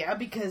harassment. Yeah,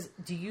 because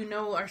do you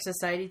know our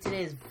society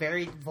today is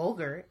very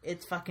vulgar.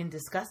 It's fucking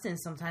disgusting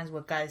sometimes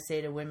what guys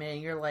say to women,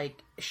 and you're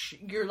like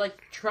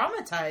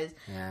traumatized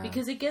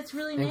because it gets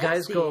really nasty. And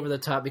guys go over the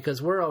top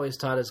because we're always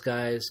taught as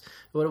guys,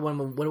 what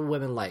do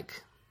women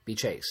like? Be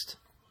chased.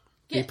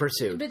 Be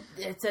pursued. But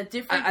it's a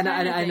different and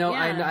I know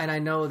I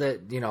know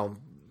that,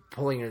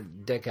 pulling your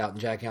dick out and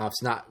jacking off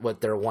is not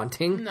what they're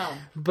wanting. No.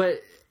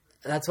 But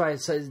that's why it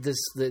says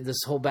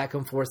this whole back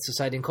and forth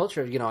society and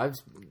culture.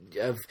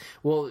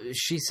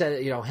 She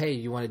said, hey,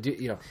 you want to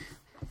do,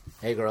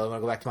 hey girl, you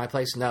want to go back to my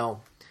place?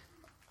 No.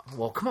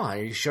 Well, come on,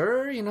 are you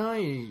sure? You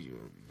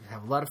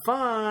have a lot of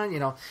fun, you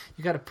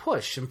got to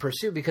push and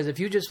pursue because if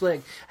you just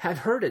have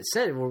heard it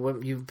said when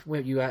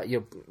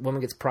woman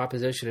gets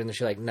propositioned and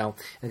she's like no,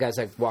 and the guy's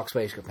like walks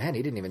away, she goes, man,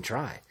 he didn't even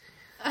try,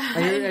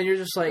 and you're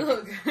just like,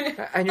 look,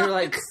 and you're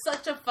like, it's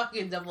such a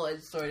fucking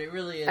double-edged sword. It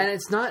really is. And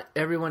it's not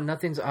everyone.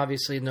 Nothing's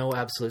obviously no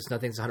absolutes.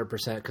 Nothing's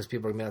 100% because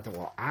people are going to be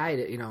like,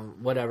 well,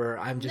 whatever.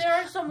 I'm just. There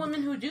are some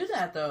women who do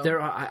that though.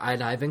 There are,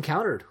 and I've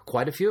encountered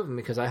quite a few of them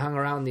because I hung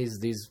around these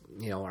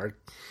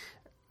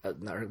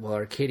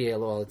Arcadia,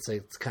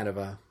 it's kind of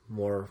a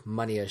more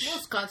money-ish.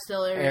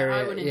 Scottsdale area,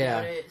 I wouldn't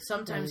doubt it.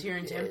 Sometimes here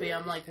in Tempe,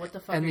 I'm like, what the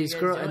fuck are you guys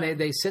doing? And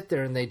they sit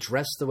there and they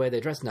dress the way they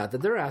dress. Not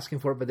that they're asking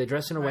for it, but they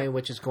dress in a way in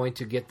which is going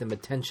to get them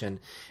attention.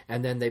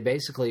 And then they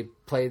basically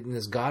play in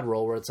this God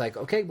role where it's like,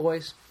 okay,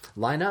 boys,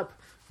 line up.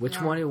 Which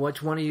one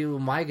of you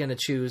am I going to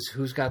choose?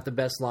 Who's got the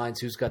best lines?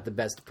 Who's got the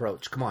best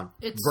approach? Come on,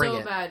 bring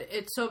it. Bad.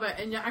 It's so bad.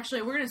 And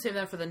actually, we're going to save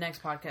that for the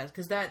next podcast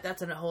because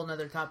that's a whole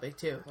other topic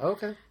too.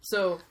 Okay.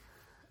 So...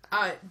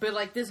 but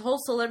like this whole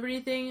celebrity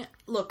thing,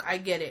 look, I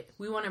get it.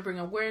 We want to bring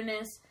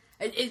awareness.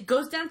 It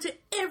goes down to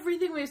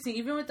everything we've seen,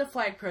 even with the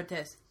flag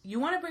protest. You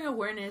want to bring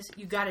awareness,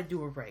 you got to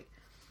do it right.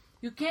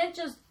 You can't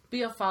just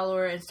be a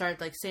follower and start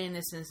like saying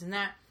this and this and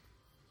that.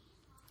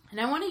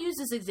 And I want to use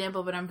this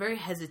example, but I'm very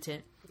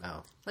hesitant.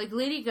 Oh. Like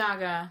Lady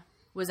Gaga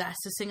was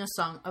asked to sing a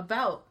song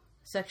about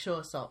sexual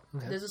assault.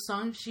 Okay. There's a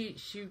song she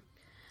sang.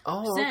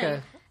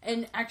 Okay.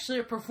 And actually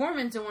a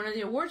performance in one of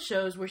the award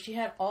shows where she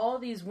had all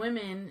these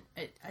women,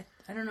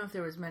 I don't know if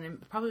there was men,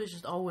 it probably was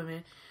just all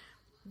women,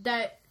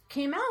 that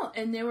came out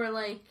and they were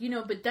like,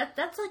 but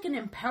that's like an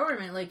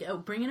empowerment, like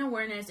bringing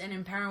awareness and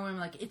empowering women,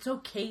 like it's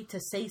okay to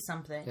say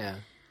something. Yeah.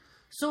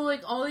 So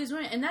like all these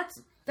women, and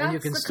that's and you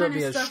can the still kind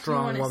be of a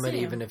strong woman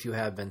see. even if you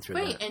have been through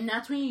that. Right, and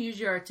that's when you use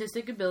your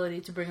artistic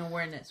ability to bring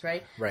awareness,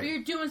 right? Right. But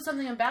you're doing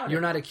something about it.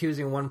 You're not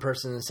accusing one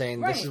person and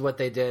saying, this is what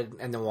they did,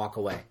 and then walk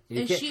away.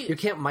 You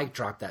can't mic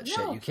drop that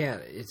shit. You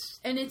can't.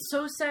 And it's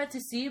so sad to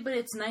see, but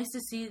it's nice to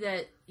see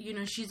that,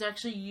 she's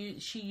actually,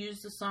 she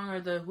used the song,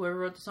 or whoever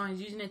wrote the song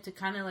is using it to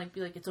kind of like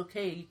be like, it's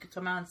okay. You could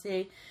come out and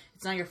say,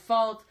 it's not your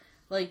fault.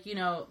 Like,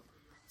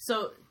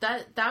 so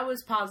that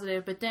was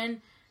positive. But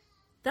then,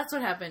 that's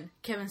what happened.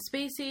 Kevin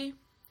Spacey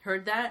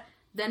heard that.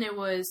 Then it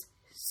was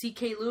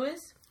C.K. Louis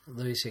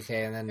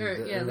C.K. and then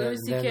Louis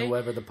C.K. then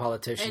whoever the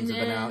politicians have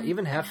been out.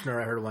 Even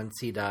Hefner, I heard once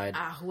he died.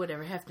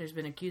 Whatever. Hefner's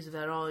been accused of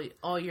that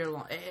all year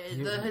long.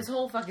 His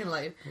whole fucking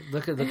life.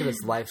 Look at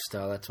his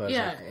lifestyle. That's why.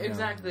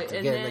 Exactly.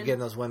 Again,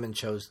 those women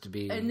chose to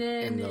be in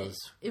those.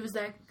 It was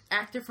that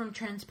actor from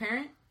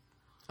Transparent.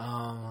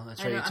 Oh,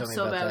 that's right. I'm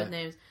so bad with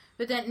names.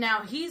 But then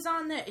now he's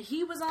on there.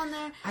 He was on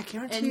there. I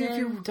guarantee you, if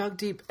you dug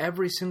deep,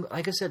 every single,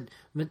 like I said,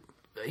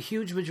 a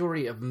huge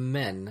majority of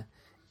men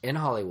in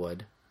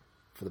Hollywood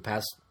for the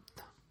past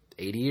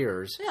 80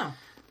 years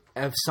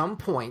at some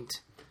point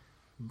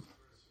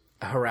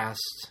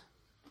harassed,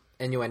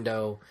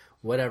 innuendo,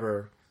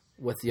 whatever,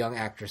 with young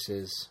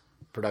actresses,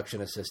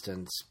 production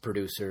assistants,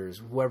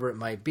 producers, whoever it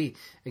might be.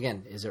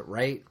 Again, is it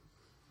right?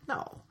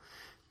 No.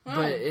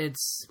 But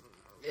it's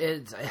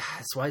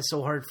why it's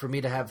so hard for me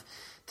to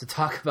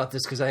talk about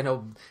this, because I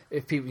know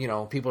if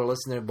people are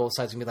listening to both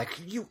sides and be like,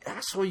 you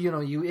asshole,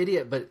 you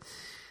idiot, but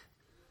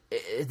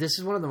this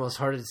is one of the most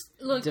hardest.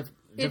 Look,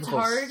 it's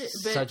hard,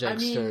 but I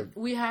mean,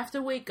 we have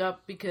to wake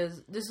up,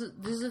 because this is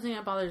the thing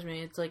that bothers me.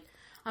 It's like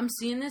I'm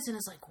seeing this and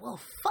it's like, well,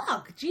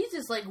 fuck,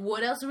 Jesus, like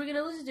what else are we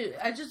gonna listen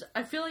to?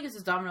 I feel like it's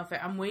a domino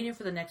effect. I'm waiting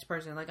for the next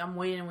person. Like I'm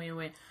waiting,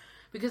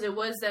 because it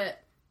was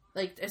that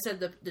like I said,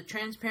 the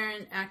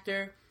transparent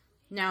actor,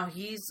 now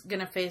he's going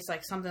to face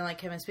like something like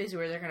Kevin Spacey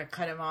where they're going to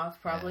cut him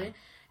off probably.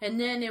 Yeah. And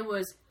then it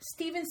was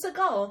Steven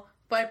Seagal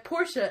by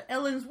Portia,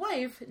 Ellen's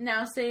wife,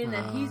 now saying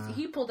that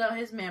he pulled out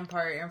his man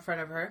part in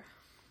front of her.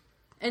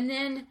 And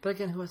then, but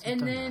again, who hasn't and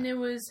done then that? It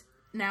was,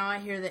 now I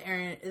hear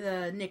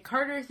the Nick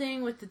Carter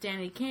thing with the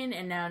Danny King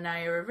and now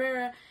Naya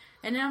Rivera.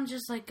 And now I'm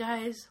just like,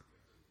 guys,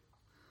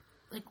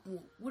 like,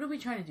 what are we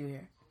trying to do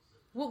here?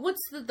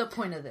 What's the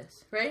point of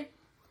this, right?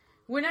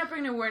 We're not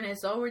bringing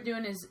awareness. All we're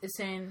doing is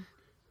saying,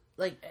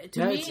 like,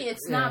 to me,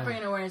 it's not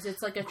bringing awareness.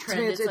 It's like a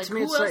trend. It's like,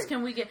 who else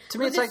can we get? To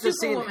me, it's like the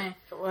scene.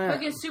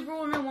 Fucking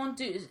Superwoman won't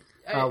do...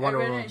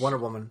 Wonder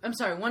Woman. I'm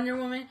sorry, Wonder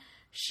Woman.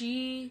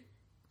 She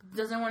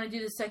doesn't want to do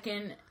the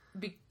second...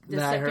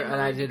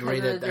 I did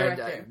read it.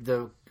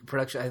 The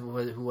production,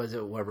 who was it,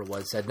 whoever it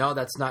was, said, no,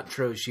 that's not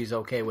true. She's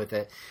okay with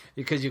it.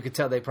 Because you could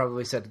tell they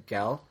probably said,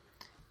 Gal,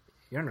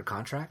 you're under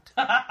contract.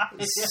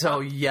 So,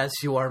 yes,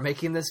 you are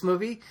making this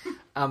movie.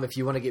 If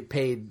you want to get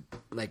paid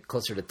like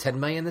closer to $10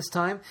 million this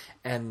time,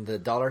 and the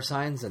dollar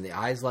signs and the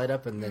eyes light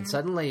up, and then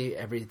suddenly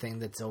everything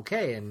that's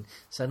okay, and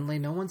suddenly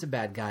no one's a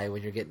bad guy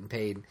when you're getting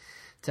paid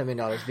 $10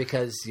 million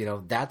because,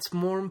 that's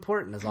more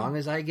important as long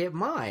as I get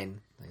mine.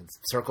 It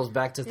circles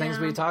back to things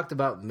we talked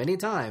about many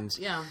times.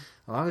 Yeah.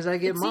 As long as I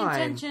get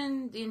mine.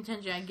 The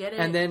intention, I get it.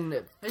 And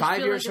then 5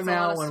 years from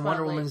now, when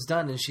Wonder Woman's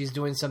done and she's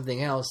doing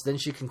something else, then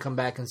she can come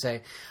back and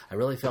say, I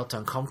really felt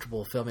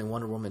uncomfortable filming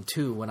Wonder Woman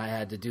 2 when I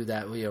had to do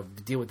that,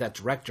 deal with that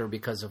director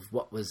because of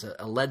what was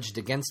alleged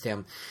against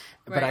him.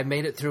 Right. But I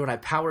made it through and I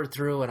powered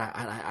through and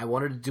I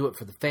wanted to do it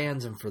for the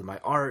fans and for my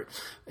art.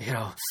 It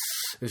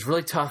was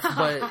really tough,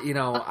 but,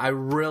 I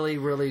really,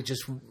 really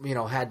just,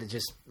 had to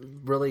just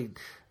really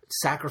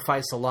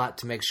sacrifice a lot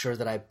to make sure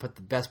that I put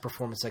the best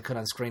performance I could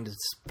on screen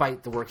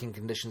despite the working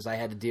conditions I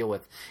had to deal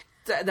with.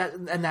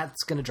 And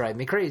that's going to drive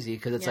me crazy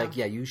because it's like,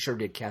 you sure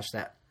did cash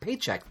that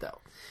paycheck, though.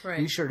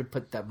 Right. You sure did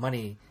put that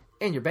money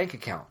in your bank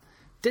account,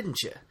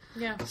 didn't you?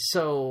 Yeah.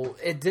 So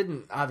it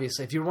didn't,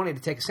 obviously. If you're wanting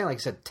to take a stand, like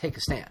I said, take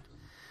a stand.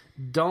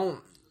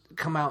 Don't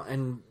come out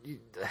and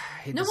I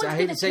hate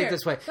to say it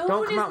this way.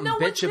 Don't come out and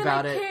bitch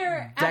about it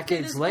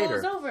decades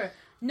later.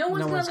 No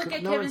one's going to look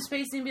at Kevin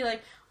Spacey and be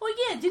like, well,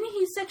 yeah, didn't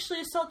he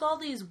sexually assault all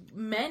these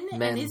men?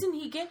 And isn't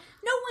he gay?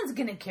 No one's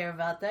going to care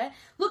about that.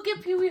 Look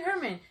at Pee Wee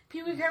Herman.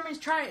 Pee Wee Herman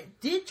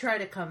did try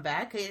to come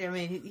back. I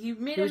mean, he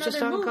made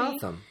another movie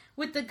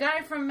with the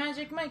guy from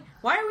Magic Mike.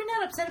 Why are we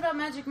not upset about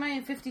Magic Mike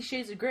and 50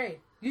 Shades of Grey?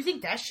 You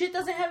think that shit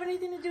doesn't have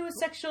anything to do with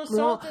sexual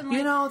assault?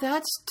 Well,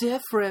 that's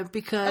different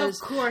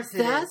because of course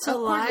that's a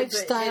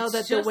lifestyle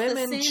that the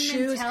women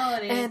choose.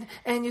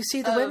 And you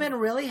see, the women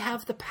really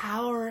have the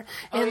power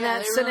in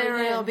that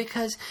scenario really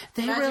because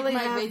they really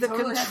have the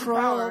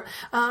control.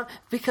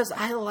 Because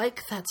I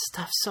like that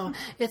stuff. So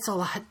it's a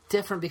lot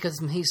different because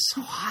he's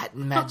so hot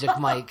in Magic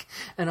Mike.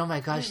 And oh my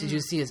gosh, did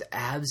you see his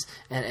abs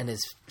and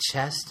his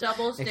chest?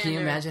 Double standard. Can you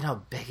imagine how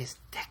big his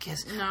dick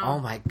is? No. Oh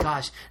my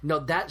gosh. No,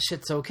 that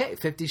shit's okay.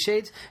 50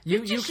 Shades.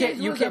 You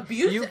can't.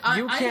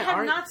 I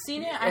have not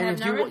seen it. I have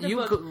not read the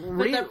book.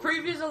 But the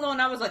previews alone,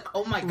 I was like,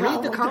 "Oh my god!"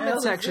 Read the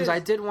comment sections. I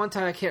did one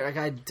time. I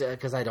can't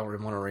because I don't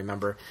want to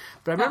remember.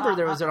 But I remember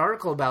there was an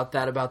article about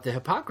that, about the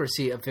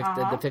hypocrisy of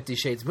the 50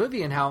 Shades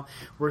movie and how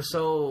we're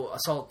so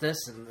assault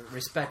this and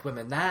respect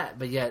women that,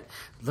 but yet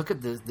look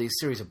at these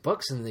series of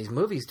books and these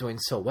movies doing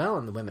so well,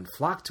 and the women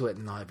flock to it,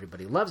 and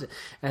everybody loves it.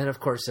 And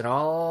of course, and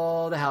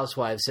all the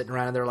housewives sitting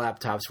around on their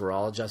laptops were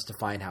all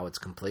justifying how it's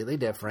completely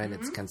different.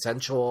 It's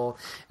consensual.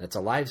 And it's a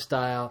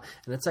lifestyle,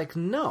 and it's like,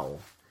 no.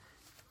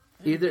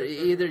 Either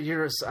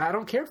you're. I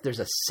don't care if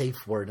there's a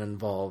safe word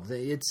involved.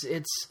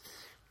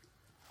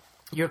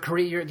 You're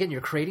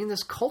creating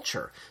this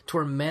culture to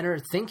where men are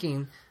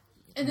thinking.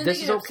 And then this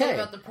they is okay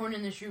about the porn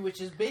industry, which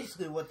is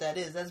basically what that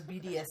is. That's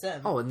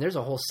BDSM. Oh, and there's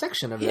a whole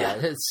section of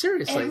that.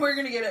 Seriously, and we're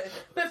gonna get it.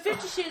 But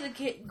 50 Shades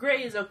of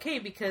Grey is okay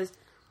because.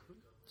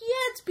 Yeah,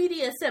 it's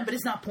BDSM, but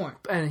it's not porn.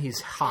 And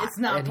he's hot. It's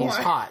not porn. He's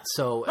hot.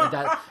 So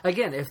that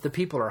again, if the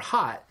people are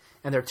hot.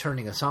 And they're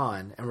turning us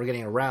on, and we're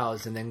getting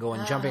aroused, and then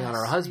going jumping on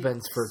our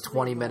husbands for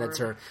 20 minutes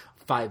or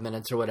 5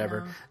 minutes or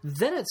whatever.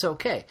 Then it's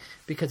okay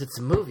because it's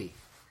a movie,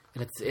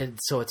 and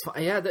it's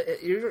fine. Yeah,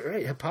 you're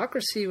right.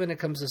 Hypocrisy when it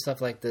comes to stuff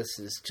like this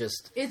is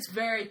just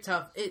very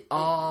tough.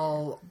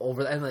 All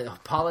over, and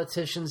like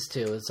politicians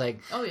too. It's like,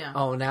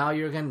 now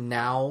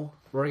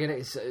we're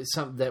gonna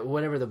that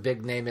whatever the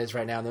big name is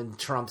right now. And then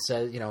Trump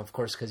says, of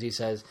course, because he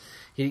says.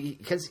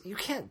 Because you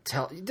can't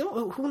tell.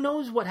 Who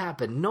knows what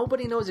happened?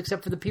 Nobody knows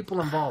except for the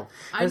people involved.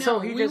 I know. So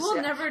we will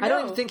never know. I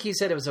don't think he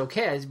said it was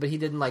okay, but he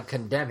didn't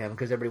condemn him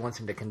because everybody wants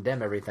him to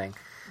condemn everything.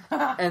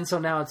 And so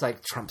now it's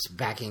like Trump's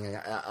backing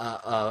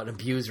an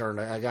abuser and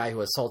a guy who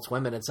assaults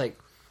women. It's like,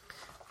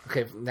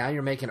 okay, now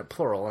you're making it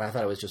plural, and I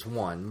thought it was just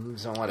one.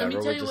 So whatever. Let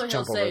me tell you what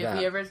he'll say if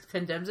he ever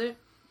condemns it.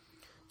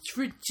 It's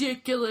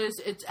ridiculous.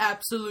 It's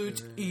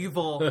absolute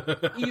evil.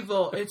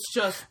 Evil. It's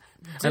just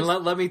and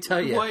let me tell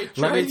you.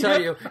 Let me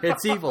tell you.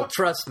 It's evil.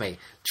 Trust me.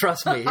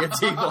 Trust me.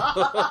 It's evil.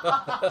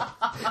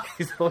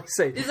 He's always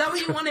saying, is that what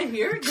you want to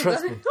hear?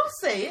 Trust me. Don't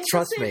say it.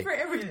 Trust me. Me. For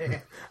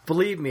everything.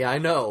 Believe me, I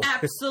know.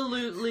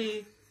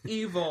 Absolutely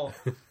evil.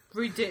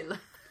 Ridiculous.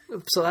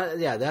 So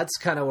that's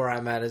kind of where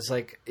I'm at. It's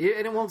like,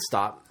 and it won't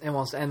stop. It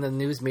won't. And the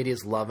news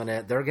media's loving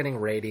it. They're getting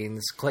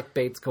ratings.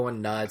 Clickbait's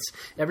going nuts.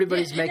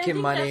 Everybody's making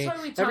money.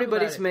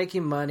 Everybody's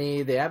making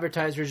money. The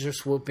advertisers are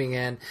swooping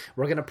in.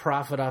 We're going to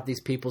profit off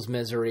these people's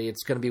misery.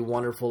 It's going to be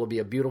wonderful. It'll be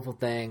a beautiful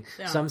thing.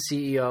 Yeah. Some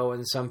CEO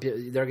and some people,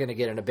 they're going to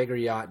get in a bigger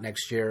yacht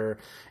next year.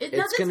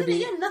 Nothing will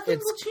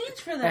change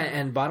for them.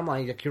 And bottom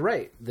line, you're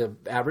right. The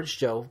average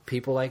Joe,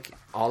 people like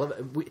all of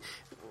it.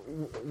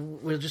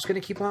 We're just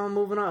going to keep on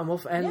moving on, we'll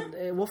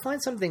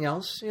find something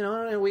else, in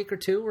a week or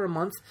two or a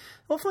month.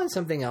 We'll find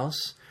something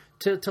else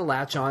to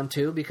latch on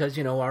to because,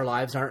 our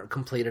lives aren't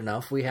complete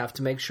enough. We have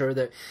to make sure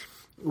that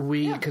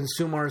we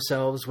consume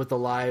ourselves with the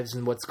lives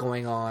and what's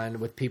going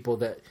on with people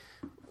that,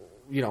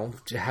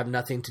 have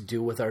nothing to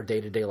do with our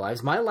day-to-day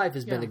lives. My life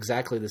has been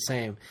exactly the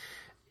same.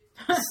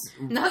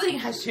 Nothing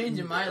has changed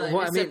in my life.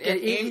 Well,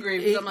 angry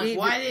because I'm like,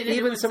 why didn't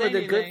even some of the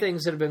anything? Good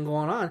things that have been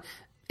going on,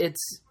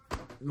 it's...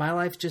 My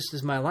life just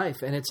is my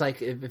life, and it's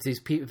like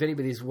if any of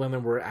these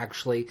women were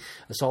actually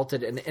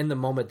assaulted, and in the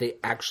moment they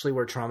actually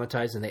were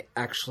traumatized and they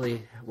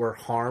actually were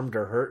harmed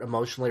or hurt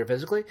emotionally or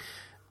physically,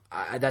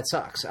 that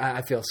sucks.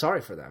 I feel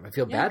sorry for them. I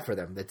feel bad for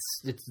them.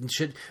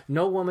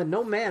 No woman,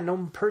 no man,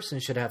 no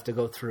person should have to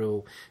go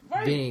through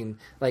being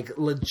like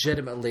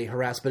legitimately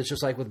harassed. But it's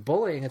just like with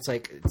bullying, it's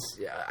like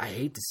I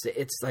hate to say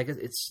it's like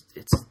it's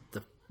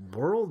the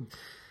world.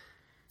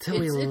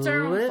 It's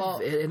our own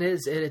fault.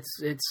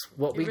 It's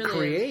what we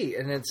create,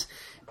 and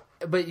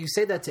but you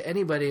say that to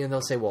anybody, and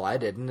they'll say, "Well, I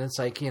didn't." It's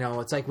like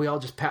it's like we all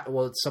just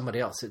it's somebody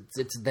else. We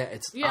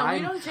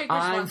don't take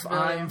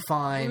responsibility. I'm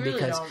fine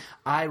because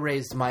I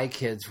raised my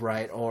kids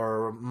right,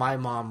 or my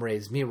mom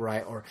raised me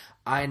right, or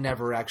I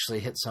never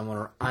actually hit someone,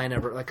 or I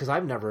never because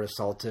I've never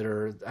assaulted,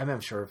 or I'm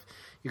sure if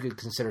you could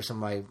consider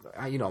some of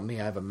my me,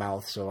 I have a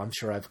mouth, so I'm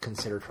sure I've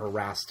considered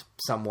harassed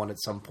someone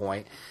at some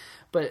point,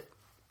 but.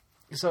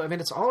 So,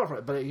 it's all of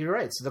it, but you're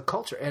right. It's the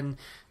culture. And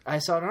I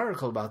saw an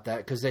article about that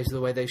because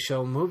the way they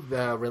show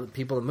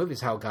people in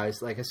movies, how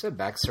guys, like I said,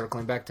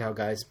 circling back to how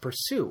guys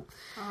pursue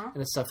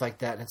and stuff like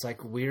that. And it's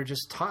like we're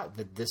just taught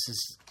that this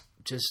is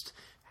just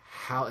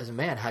how, as a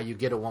man, how you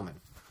get a woman.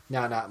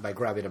 Now, not by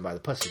grabbing them by the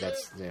pussy.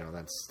 That's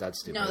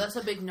stupid. No, that's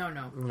a big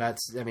no-no.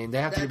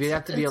 They have to be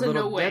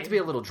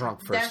a little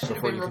drunk first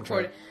before you can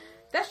try.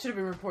 That should have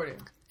been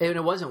reported. And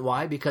it wasn't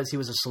why, because he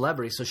was a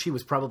celebrity, so she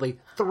was probably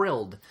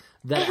thrilled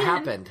that it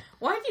happened.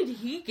 Why did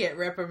he get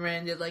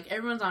reprimanded? Like,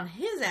 everyone's on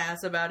his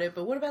ass about it,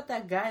 but what about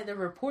that guy, the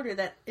reporter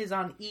that is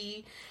on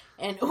E!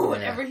 And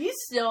whenever he's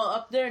still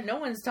up there, no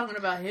one's talking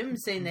about him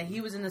saying that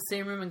he was in the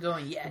same room and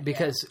going,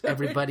 because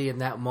everybody in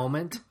that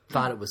moment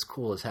thought it was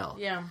cool as hell.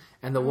 Yeah.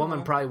 And the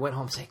woman probably went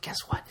home and said, guess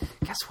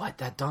what?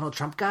 That Donald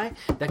Trump guy,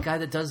 that guy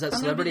that does that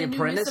Celebrity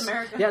Apprentice.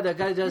 Yeah, that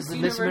guy that does the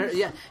Miss America.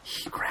 Yeah,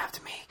 he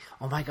grabbed me.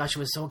 Oh my gosh, it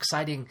was so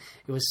exciting.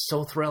 It was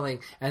so thrilling.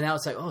 And now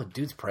it's like, oh,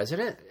 dude's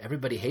president?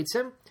 Everybody hates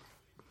him?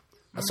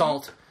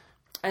 Assault.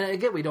 And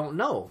again, we don't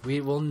know. We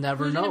will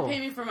never know. Who's going to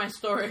pay me for my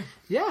story?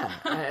 Yeah.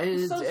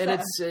 It's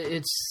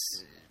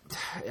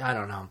I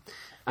don't know.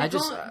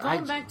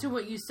 Going back to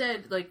what you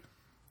said, like,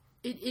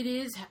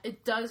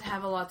 it does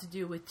have a lot to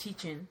do with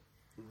teaching.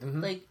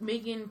 Mm-hmm. Like,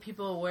 making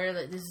people aware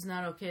that this is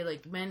not okay,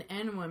 like, men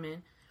and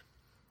women.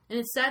 And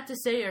it's sad to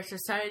say, our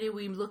society,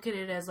 we look at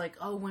it as like,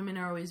 oh, women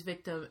are always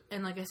victim.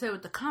 And like I said,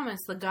 with the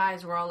comments, the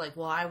guys were all like,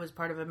 well, I was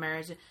part of a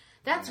marriage.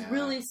 That's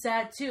really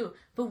sad, too.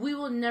 But we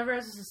will never,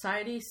 as a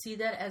society, see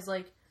that as,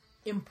 like,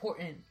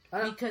 important.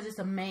 Because it's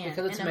a man.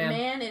 And a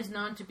man is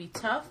known to be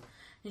tough.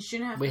 You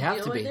shouldn't have to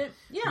deal with it.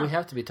 Yeah. We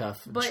have to be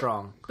tough and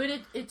strong.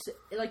 But it's,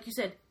 like you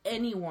said,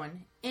 no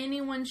one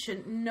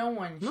should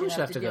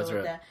have to deal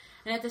with that.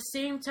 And at the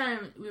same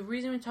time, the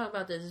reason we talk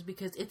about this is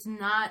because it's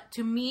not,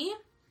 to me,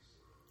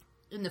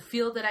 in the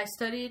field that I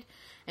studied,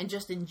 and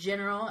just in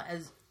general,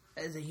 as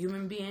a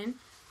human being,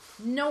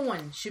 no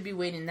one should be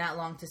waiting that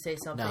long to say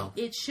something. No.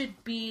 It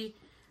should be,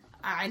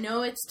 I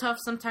know it's tough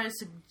sometimes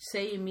to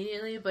say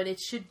immediately, but it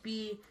should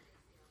be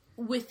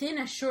within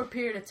a short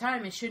period of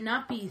time. It should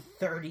not be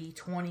 30,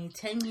 20,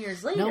 10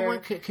 years later. No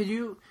one could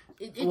you...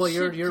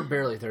 You're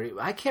barely 30.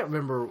 I can't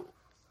remember...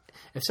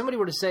 If somebody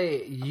were to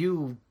say,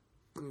 you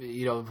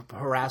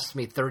harassed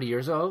me 30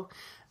 years ago,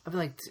 I'd be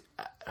like,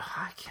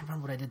 I can't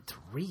remember what I did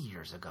 3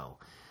 years ago.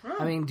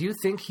 I mean, do you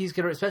think he's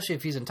going to, especially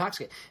if he's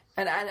intoxicated,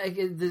 and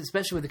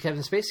especially with the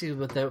Kevin Spacey,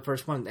 with the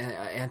first one,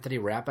 Anthony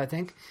Rapp, I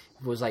think,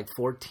 was like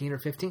 14 or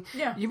 15.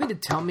 Yeah. You mean to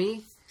tell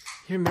me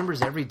he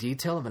remembers every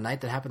detail of a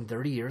night that happened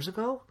 30 years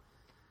ago?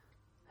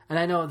 And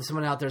I know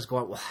someone out there is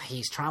going, well,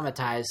 he's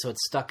traumatized, so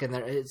it's stuck in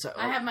there.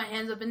 I have my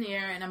hands up in the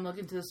air, and I'm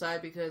looking to the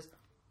side because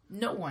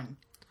no one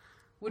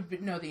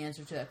would know the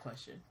answer to that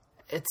question.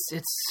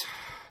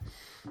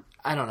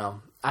 I don't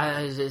know.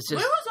 It's just, where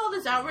was all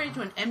this outrage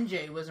when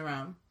MJ was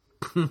around?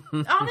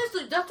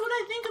 Honestly, that's what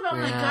I think about.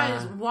 Yeah. Like,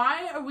 guys,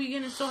 why are we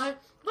getting so high?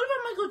 What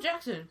about Michael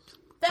Jackson?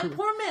 That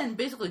poor man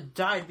basically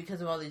died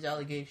because of all these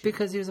allegations.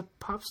 Because he was a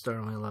pop star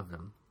and we loved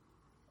him.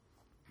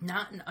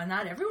 Not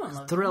everyone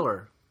loved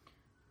Thriller.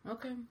 him.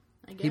 Okay.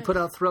 He put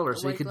out Thriller,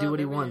 so he could do what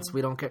he wants.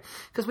 We don't care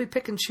because we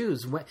pick and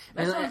choose.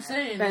 That's what I'm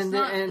saying.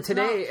 And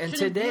today,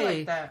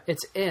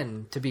 it's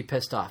in to be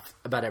pissed off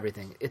about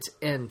everything. It's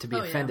in to be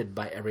offended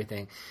by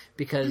everything.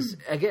 Because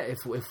again,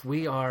 if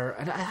we are,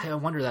 and I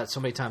wonder that so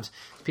many times,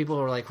 people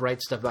are like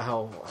write stuff about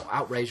how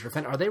outraged or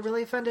offended. Are they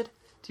really offended?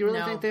 Do you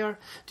really think they are?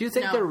 Do you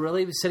think they're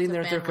really sitting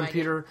there at their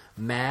computer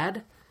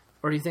mad?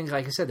 Or do you think,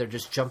 like I said, they're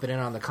just jumping in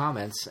on the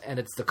comments, and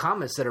it's the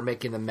comments that are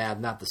making them mad,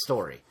 not the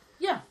story?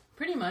 Yeah.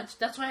 Pretty much.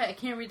 That's why I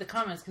can't read the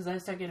comments because I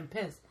start getting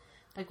pissed.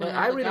 Like when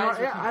I read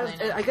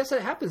I guess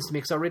that happens to me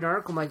because I'll read an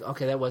article. I'm like,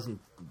 okay, that wasn't.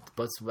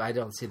 I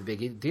don't see the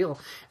big deal.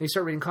 And you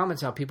start reading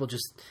comments, how people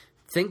just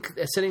think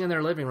sitting in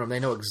their living room, they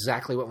know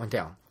exactly what went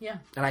down. Yeah.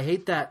 And I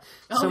hate that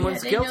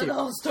someone's guilty. Know the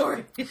whole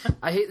story.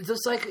 I hate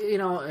just like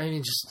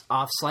just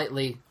off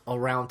slightly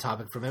around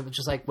topic from it, but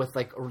just like with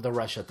like the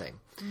Russia thing.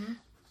 Mm-hmm.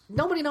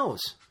 Nobody knows.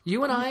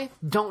 You and I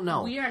don't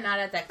know. We are not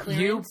at that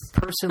clearance. You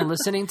person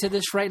listening to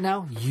this right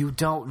now, you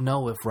don't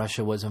know if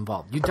Russia was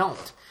involved. You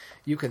don't.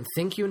 You can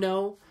think you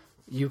know.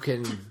 You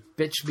can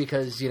bitch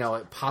because,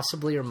 it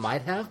possibly or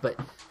might have, but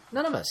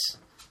none of us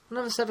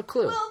have a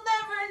clue. We'll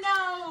never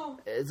know.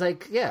 It's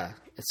like, yeah.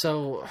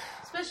 So.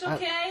 Special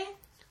K?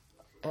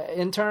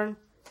 Intern?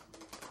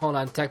 Hold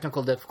on.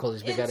 Technical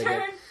difficulties. We gotta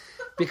get.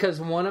 Because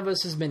one of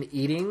us has been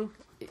eating.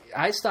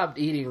 I stopped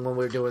eating when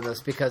we were doing this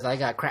because I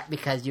got crap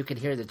because you could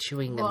hear the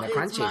chewing and the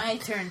crunching. It's my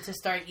turn to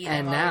start eating.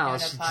 And now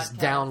she's just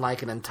down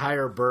like an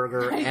entire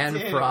burger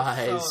and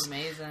fries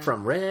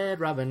from Red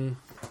Robin.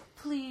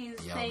 Please,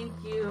 thank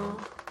you.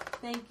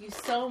 Thank you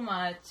so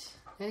much.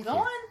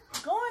 Go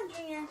on,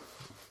 Junior.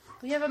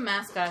 We have a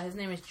mascot. His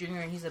name is Junior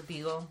and he's a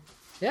beagle.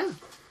 Yeah.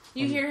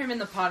 You hear him in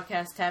the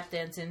podcast tap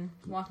dancing,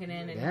 walking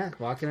in. And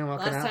walking in,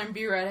 walking out. Last time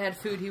B-Rod had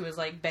food, he was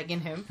like begging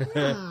him.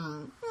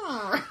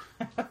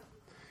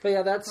 But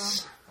yeah,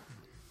 that's...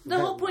 The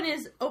whole point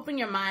is open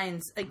your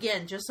minds.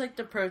 Again, just like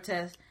the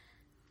protest,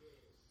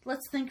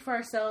 let's think for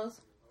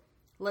ourselves.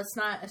 Let's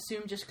not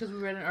assume just because we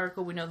read an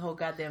article we know the whole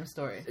goddamn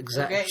story.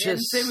 Exactly. Okay?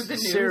 Just same with the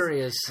news.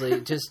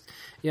 Seriously, just,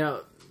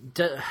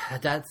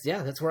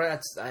 that's where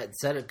I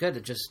said it good.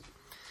 It just...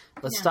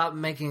 Let's stop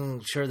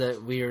making sure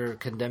that we're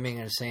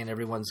condemning and saying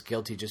everyone's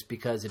guilty just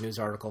because a news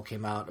article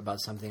came out about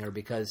something or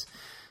because...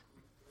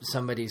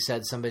 somebody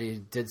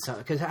did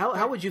something. Because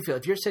how would you feel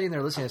if you're sitting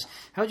there listening to this?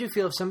 How would you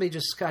feel if somebody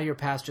just out of your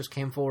past just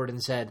came forward and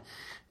said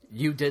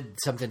you did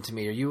something to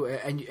me, or you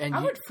and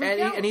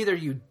either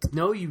you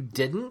know you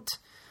didn't,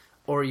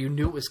 or you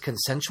knew it was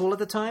consensual at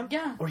the time,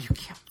 or you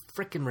can't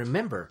freaking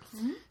remember.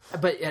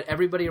 Mm-hmm. But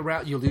everybody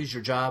around you lose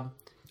your job,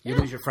 you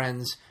lose your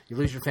friends, you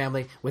lose your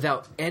family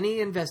without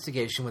any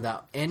investigation,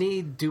 without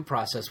any due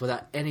process,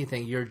 without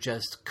anything. You're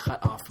just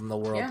cut off from the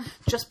world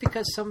just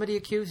because somebody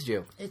accused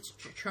you. It's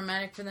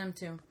traumatic for them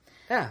too.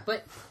 Yeah.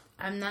 But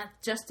I'm not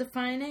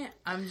justifying it.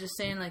 I'm just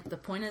saying, like, the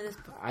point of this...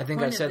 I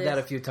think I've said that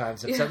a few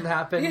times. If something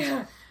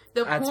happens,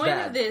 the point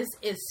of this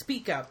is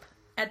speak up.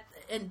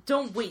 And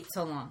don't wait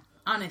so long.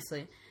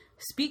 Honestly.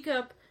 Speak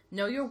up.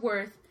 Know your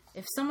worth.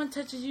 If someone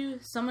touches you,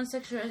 someone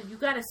sexualizes you,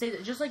 gotta say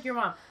that. Just like your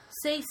mom.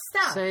 Say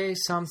stop. Say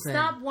something.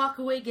 Stop, walk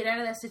away, get out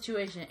of that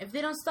situation. If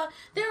they don't stop,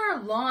 there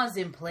are laws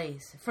in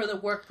place for the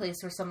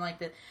workplace or something like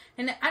that.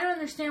 And I don't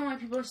understand why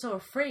people are so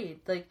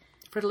afraid. Like,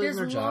 for leaving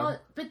their job.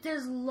 But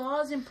there's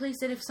laws in place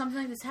that if something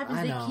like this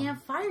happens, they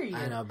can't fire you.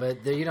 I know,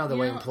 but the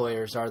way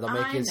employers are, they'll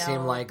make it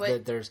seem like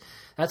that there's...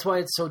 That's why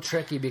it's so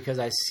tricky, because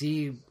I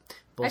see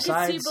both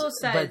sides.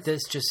 But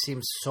this just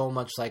seems so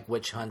much like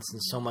witch hunts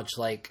and so much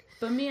like...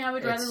 But me, I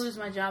would rather lose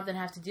my job than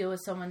have to deal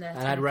with someone that's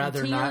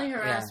continually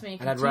harass me.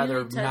 And I'd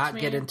rather not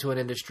get into an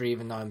industry,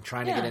 even though I'm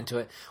trying to get into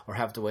it, or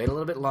have to wait a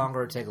little bit longer,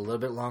 or take a little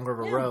bit longer of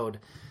a road,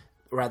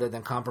 rather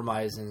than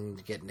compromise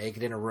and get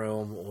naked in a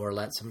room, or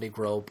let somebody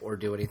grope, or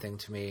do anything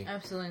to me.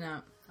 Absolutely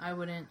not. I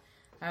wouldn't.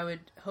 I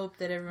would hope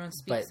that everyone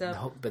speaks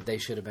up. But they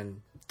should have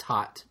been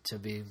taught to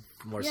be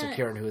more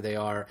secure in who they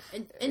are.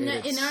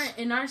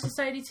 In our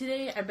society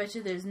today, I bet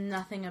you there's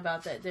nothing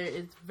about that.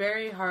 It's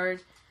very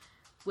hard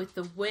with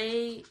the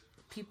way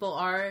people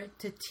are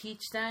to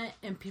teach that,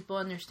 and people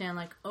understand,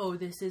 like, oh,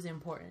 this is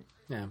important.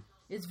 Yeah.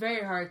 It's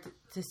very hard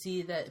to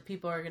see that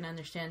people are going to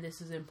understand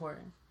this is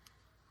important.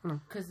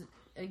 Because,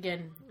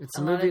 again, it's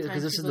a movie,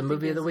 because this is the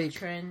movie of the week.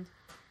 Trend.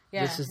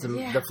 Yeah. This is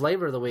the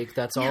flavor of the week.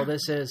 That's all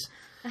this is.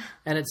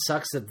 And it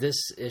sucks that this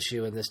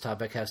issue and this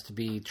topic has to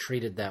be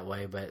treated that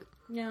way, but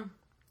it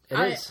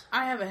is.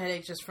 I have a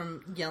headache just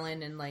from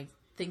yelling and, like,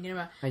 thinking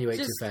about... And you ate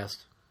too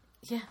fast.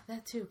 Yeah,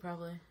 that too,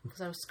 probably.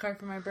 Because I was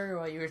carving my burger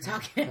while you were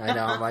talking. I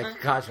know. I'm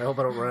like, gosh, I hope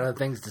I don't run out of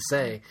things to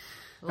say.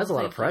 That's a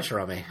lot of pressure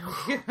on me.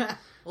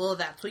 Well,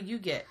 that's what you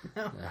get.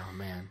 Oh,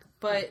 man.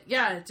 But,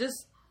 yeah,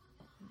 just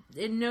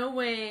in no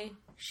way,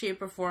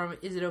 shape, or form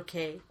is it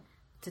okay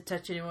to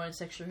touch anyone,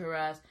 sexually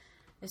harass.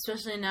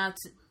 Especially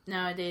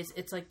nowadays,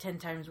 it's like 10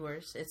 times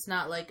worse. It's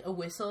not like a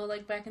whistle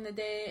like back in the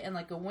day and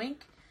like a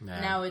wink. No.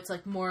 Now it's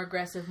like more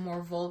aggressive,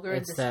 more vulgar,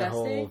 and disgusting. It's that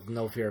whole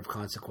no fear of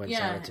consequence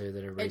attitude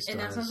that everybody still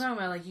has. And that's what I'm talking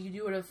about. Like, you can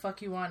do whatever the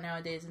fuck you want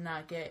nowadays and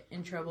not get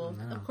in trouble.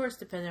 No. Of course,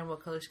 depending on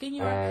what color skin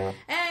you are.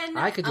 And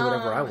I could do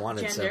whatever I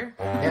wanted. Gender.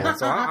 So. Yeah,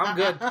 so I'm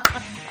good.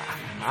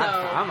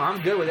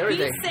 I'm good with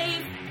everything. Be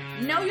safe.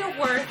 Know your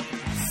worth.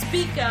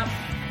 Speak up.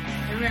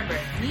 And remember,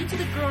 knee to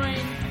the groin,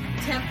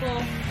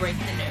 temple, break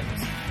the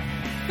nose.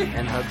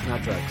 And hugs,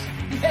 not drugs.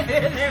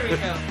 There we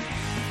go.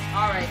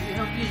 All right, we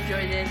hope you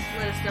enjoyed this.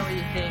 Let us know what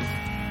you think.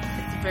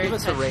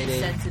 It's a very touchy,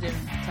 sensitive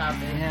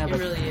topic. Yeah, it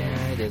really is.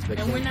 Yeah, it is. But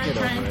and we're not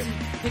trying to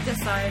pick a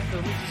side,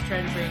 but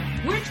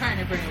we're trying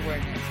to bring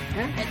awareness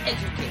and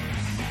educate.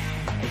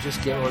 Or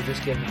just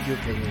give a few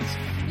opinions.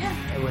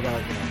 Yeah.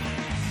 Without,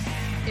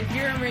 If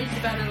you're enraged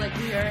about it like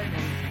we are,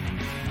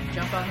 then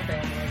jump on the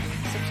bandwagon.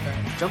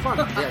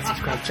 Subscribe.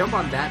 Subscribe. Jump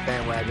on that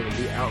bandwagon and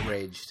be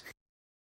outraged.